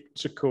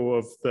sceptical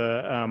of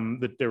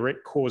the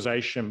direct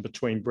causation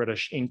between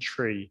British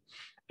entry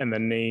and the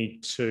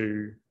need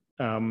to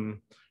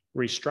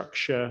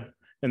restructure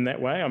in that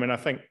way. I mean, I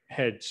think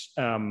had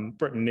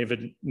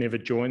Britain never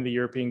joined the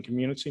European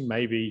Community,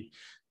 maybe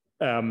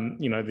the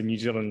New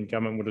Zealand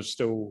government would have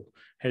still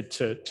had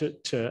to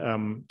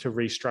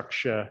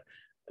restructure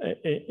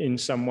in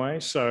some way.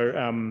 So,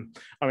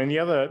 I mean, the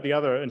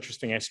other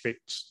interesting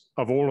aspect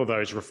of all of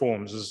those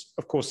reforms is,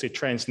 of course, they're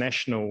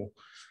transnational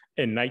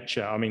in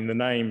nature. I mean, the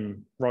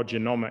name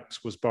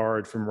Rogernomics was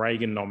borrowed from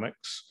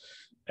Reaganomics,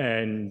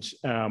 and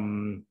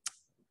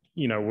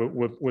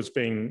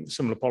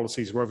similar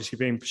policies were obviously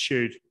being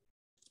pursued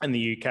in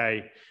the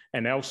UK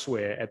and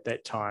elsewhere at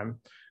that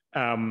time.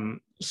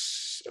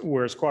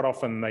 Whereas quite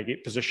often they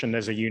get positioned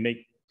as a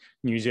unique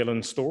New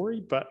Zealand story,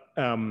 but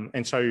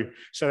and so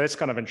that's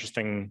kind of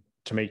interesting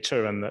to me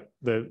too, and that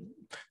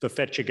the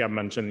Thatcher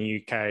government in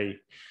the UK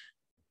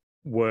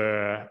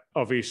were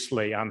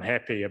obviously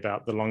unhappy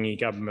about the Lange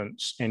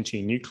government's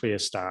anti-nuclear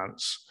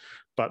stance,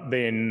 but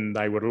then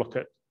they would look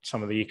at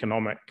some of the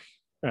economic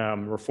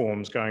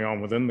reforms going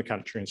on within the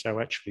country and say,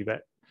 well, actually,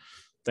 that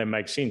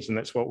makes sense, and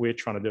that's what we're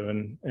trying to do.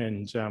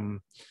 And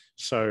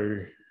so,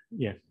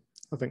 yeah,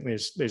 I think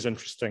there's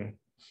interesting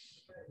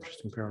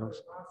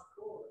parallels.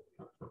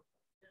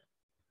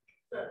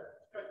 Very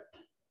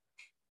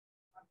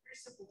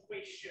simple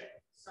question.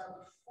 So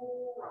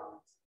before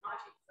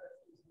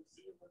 1950s, New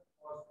Zealand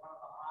was one of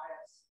the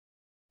highest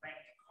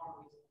ranked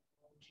economies in the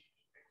world,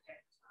 GDP per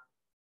capita.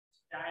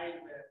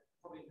 Today, we're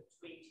probably in the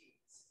 20s.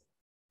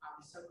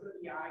 So could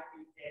it be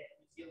argued that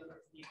New Zealand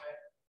has never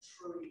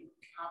truly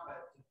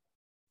recovered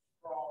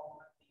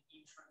from the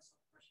entrance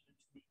of Britain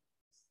into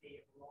the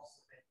loss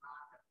of that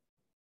market?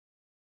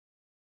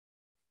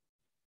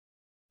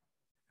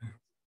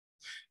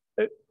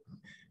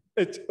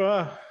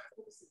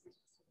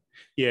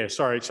 Yeah,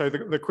 sorry. So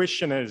the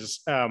question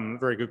is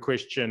very good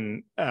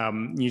question.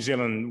 New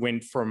Zealand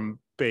went from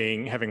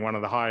having one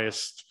of the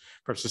highest,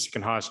 perhaps the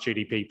second highest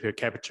GDP per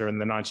capita in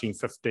the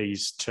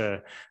 1950s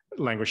to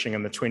languishing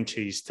in the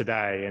 20s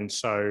today. And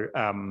so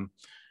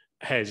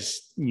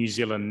has New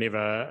Zealand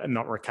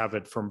not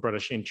recovered from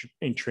British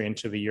entry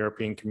into the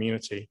European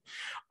community?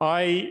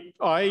 I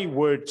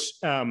would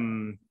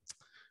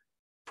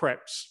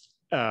perhaps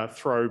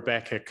throw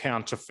back a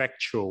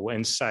counterfactual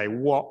and say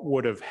what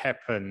would have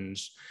happened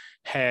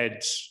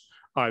had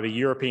either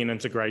European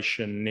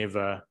integration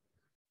never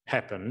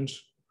happened,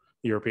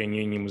 the European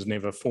Union was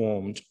never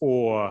formed,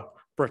 or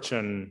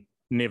Britain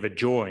never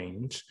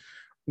joined.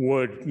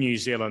 Would New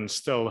Zealand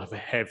still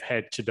have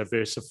had to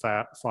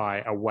diversify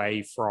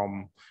away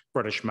from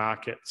British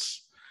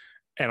markets?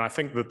 And I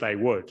think that they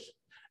would.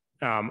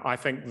 I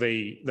think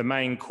the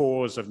main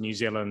cause of New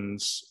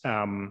Zealand's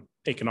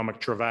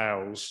economic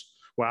travails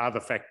were other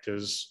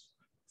factors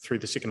through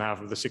the second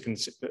half of the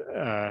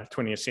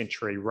 20th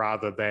century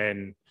rather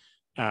than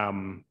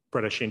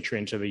British entry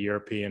into the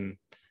European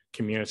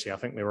community. I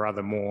think there were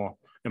other more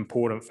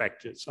important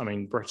factors. I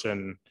mean,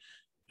 Britain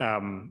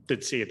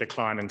did see a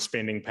decline in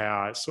spending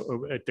power.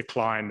 It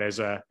declined as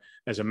a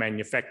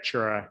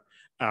manufacturer.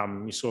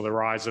 You saw the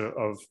rise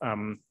of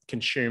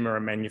consumer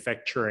and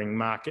manufacturing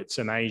markets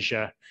in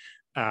Asia.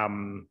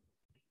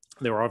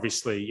 There were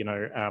obviously,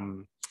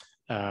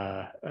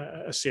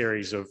 a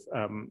series of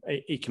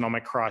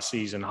economic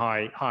crises and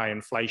high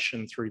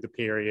inflation through the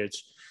period,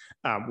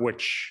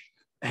 which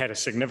had a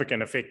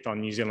significant effect on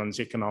New Zealand's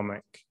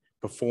economic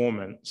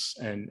performance.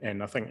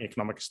 And I think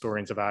economic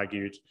historians have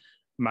argued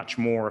much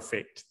more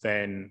effect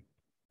than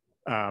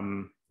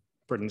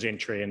Britain's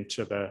entry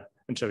into the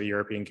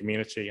European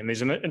community. And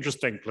there's an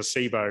interesting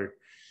placebo,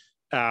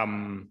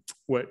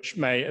 which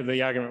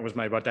the argument was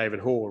made by David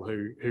Hall,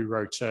 who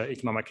wrote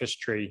economic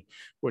history,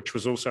 which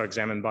was also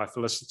examined by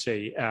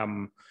Felicity,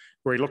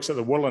 where he looks at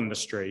the wool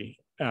industry,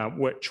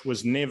 which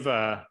was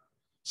never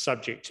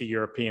subject to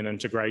European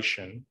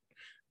integration,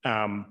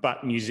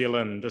 but New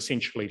Zealand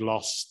essentially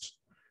lost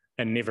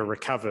and never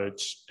recovered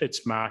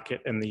its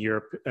market in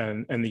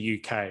the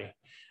UK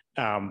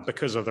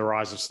because of the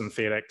rise of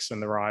synthetics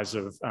and the rise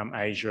of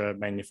Asia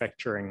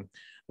manufacturing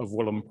of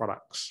woolen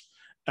products.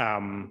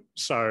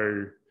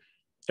 So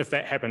if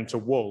that happened to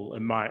wool,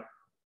 it might,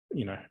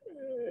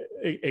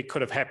 it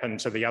could have happened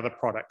to the other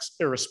products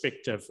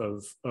irrespective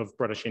of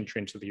British entry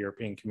into the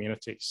European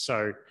community.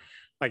 So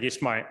I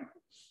guess my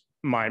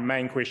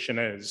main question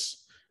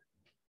is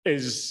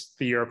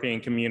the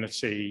European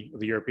community,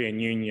 the European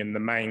Union, the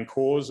main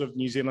cause of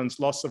New Zealand's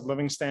loss of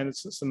living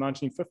standards since the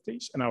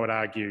 1950s? And I would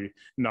argue,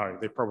 no,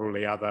 there are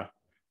probably other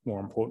more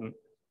important.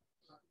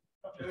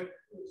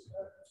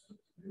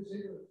 New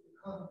Zealand's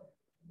economy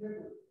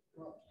never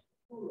got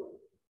poorer.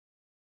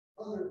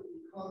 Other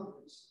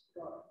economies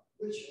got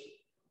richer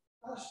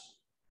faster.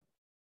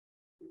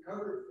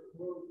 Recovered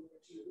from World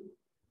War II,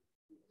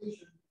 the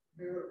Asian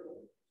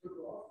miracle took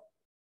off.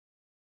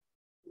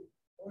 The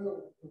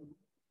oil boom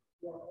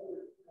brought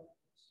other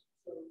economies.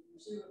 So New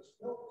Zealand's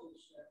relative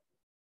standard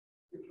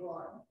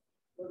declined,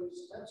 but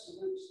its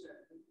absolute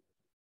standard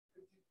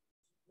continued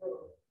to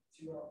grow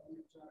throughout the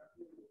entire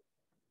period.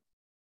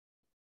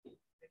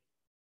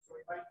 So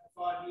we wait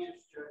for 5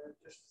 years, Joe,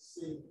 just to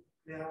see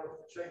now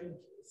with the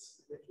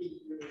changes, the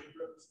key really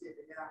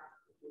stepping out,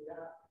 we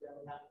are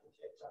going to have to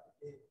catch up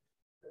again.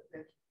 But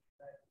thank you.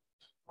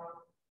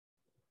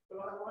 But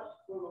I like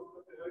to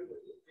look at it over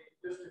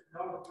just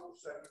acknowledge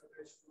also the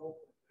University of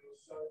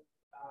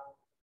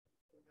Auckland,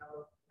 but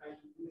also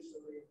maybe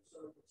usually in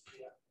service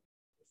here.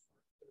 Just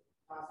to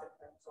pass that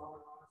back on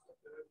and on.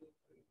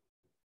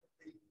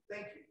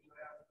 Thank you.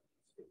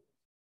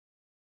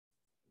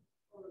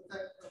 I want to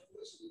thank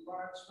Felicity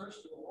Barnes,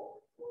 first of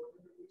all, for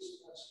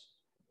introducing us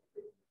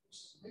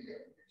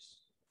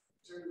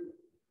to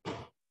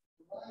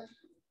provide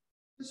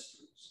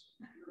histories.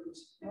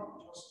 It's not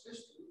just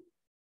history,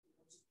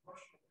 it's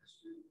professional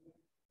history.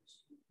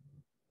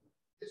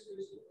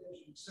 History is the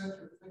Asian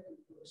center. Thank you,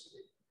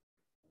 Felicity.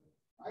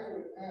 I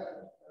would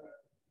add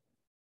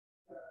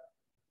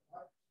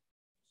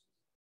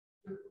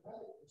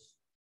diplomatic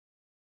history.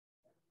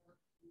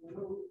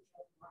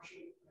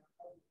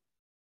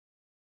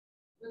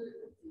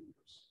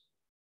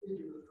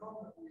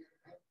 prominently in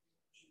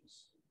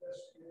Hamish's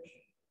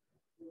investigation.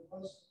 There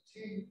was a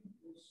team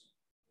was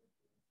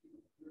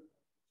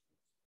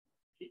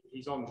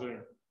he's on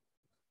Zoom.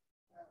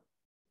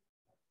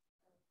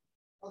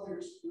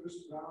 Others,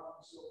 Bruce Brown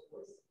and so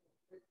forth,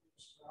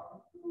 Bruce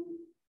Brown,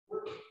 who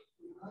worked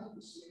behind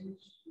the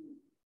scenes to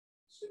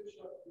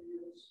stitch up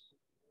deals,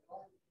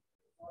 provide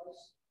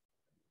advice,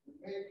 and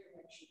made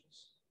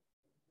connections.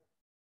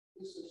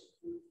 This is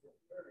food for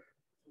very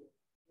good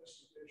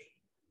investigation.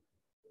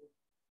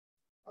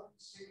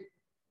 Unseen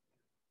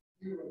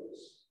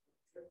heroes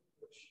of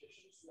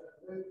negotiations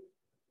that led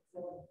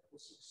from the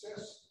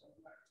success of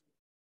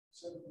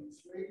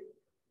 1973,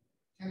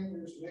 10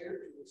 years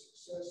later to the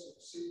success of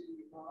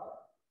CER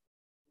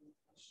in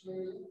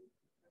Australia,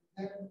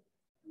 and then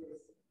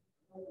with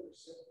another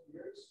 7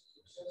 years,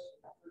 success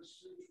of the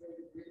first free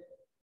trade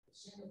agreement in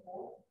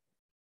Singapore,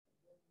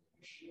 and then the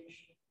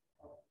initiation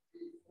of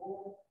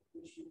P4,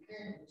 which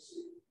became the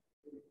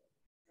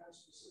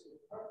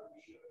Trans-Pacific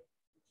Partnership,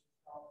 which is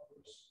now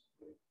the first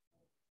trade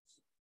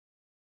partnership.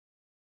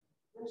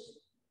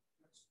 First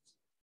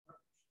Trans-Pacific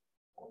Partnership,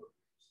 all of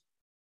these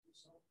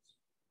results,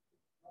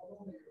 not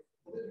only of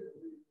political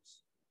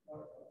leaders,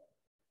 but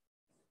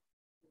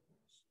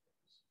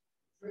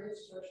trade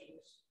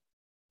specialists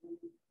who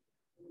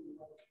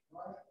like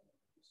Ryan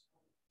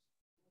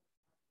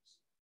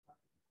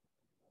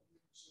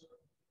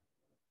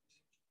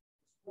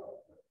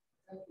well.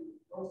 Thank you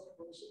both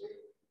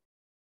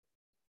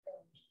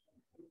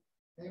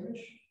and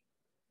Hamish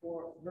for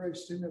a very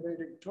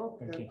stimulating talk.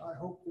 Thank and you. I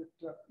hope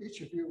that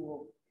each of you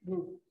will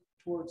move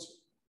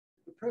towards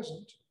the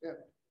present and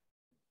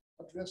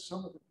address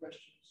some of the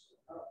questions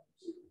about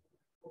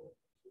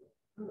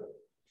the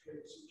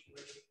trade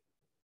situation.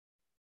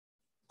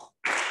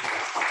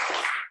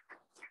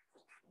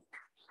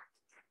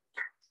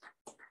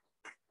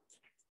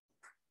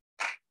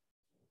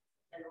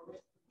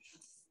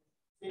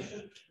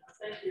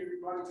 Thank you,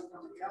 everybody, for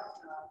coming out.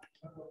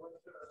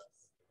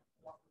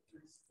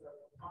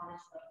 I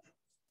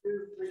do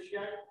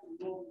appreciate it. We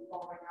will be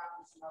following up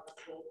with some other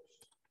talks.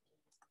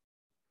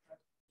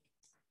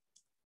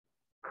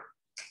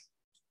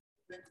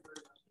 Thank you very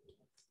much.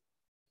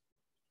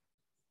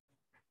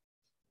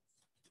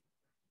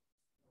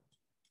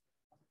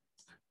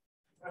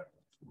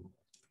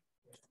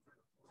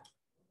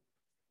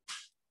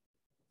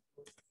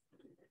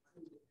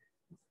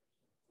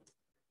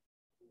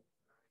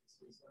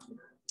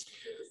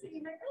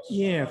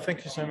 Yeah,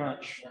 thank you so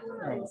much.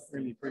 I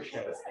really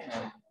appreciate it.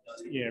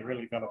 Yeah,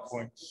 really valid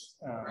points.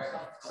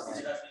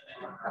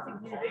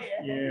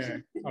 Yeah,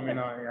 I mean,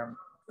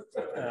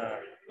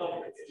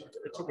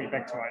 it took me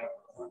back to my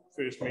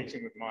first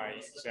meeting with my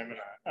examiner,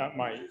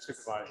 my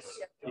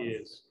supervisor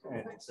years,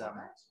 and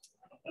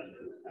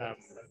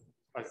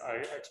I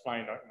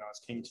explained I was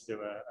keen to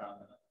do a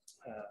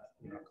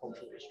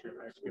cultural history of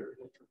experience.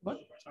 What?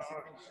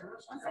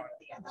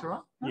 That's all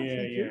right.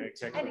 Yeah,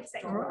 exactly. And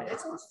exactly. All right.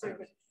 It's also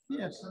good.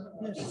 Yes, Yeah.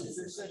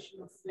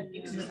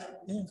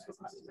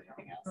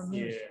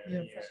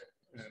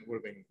 And it would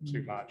have been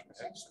too large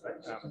perhaps,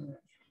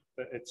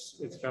 but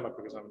it's valid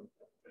because I'm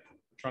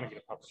trying to get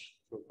it published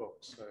for a book.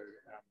 So,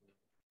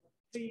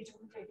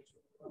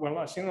 well,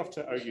 I sent it off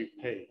to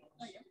OUP,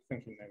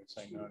 thinking they would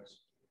say no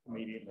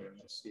immediately, and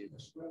they said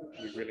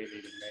we really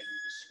need a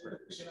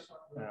manuscript.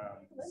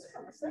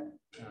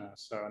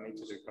 So I need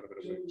to do quite a bit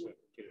of work to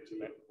get it to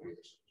that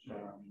point.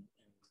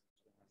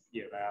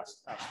 Yeah, they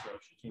asked for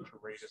potential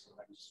readers and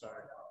things, so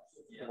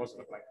it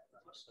wasn't a blank.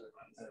 So,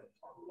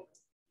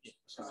 yeah,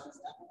 so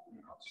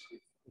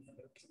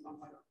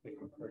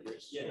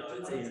progress. Yeah, no,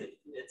 it's easy.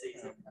 It's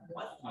easy.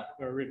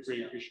 I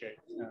really appreciate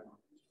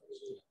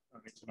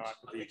tonight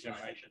with the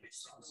examination.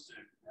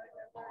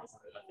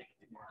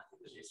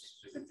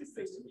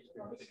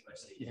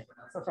 Yeah,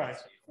 right.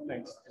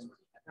 Thanks.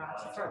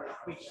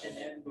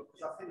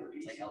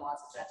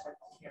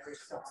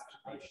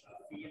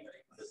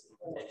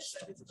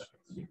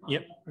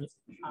 Yep.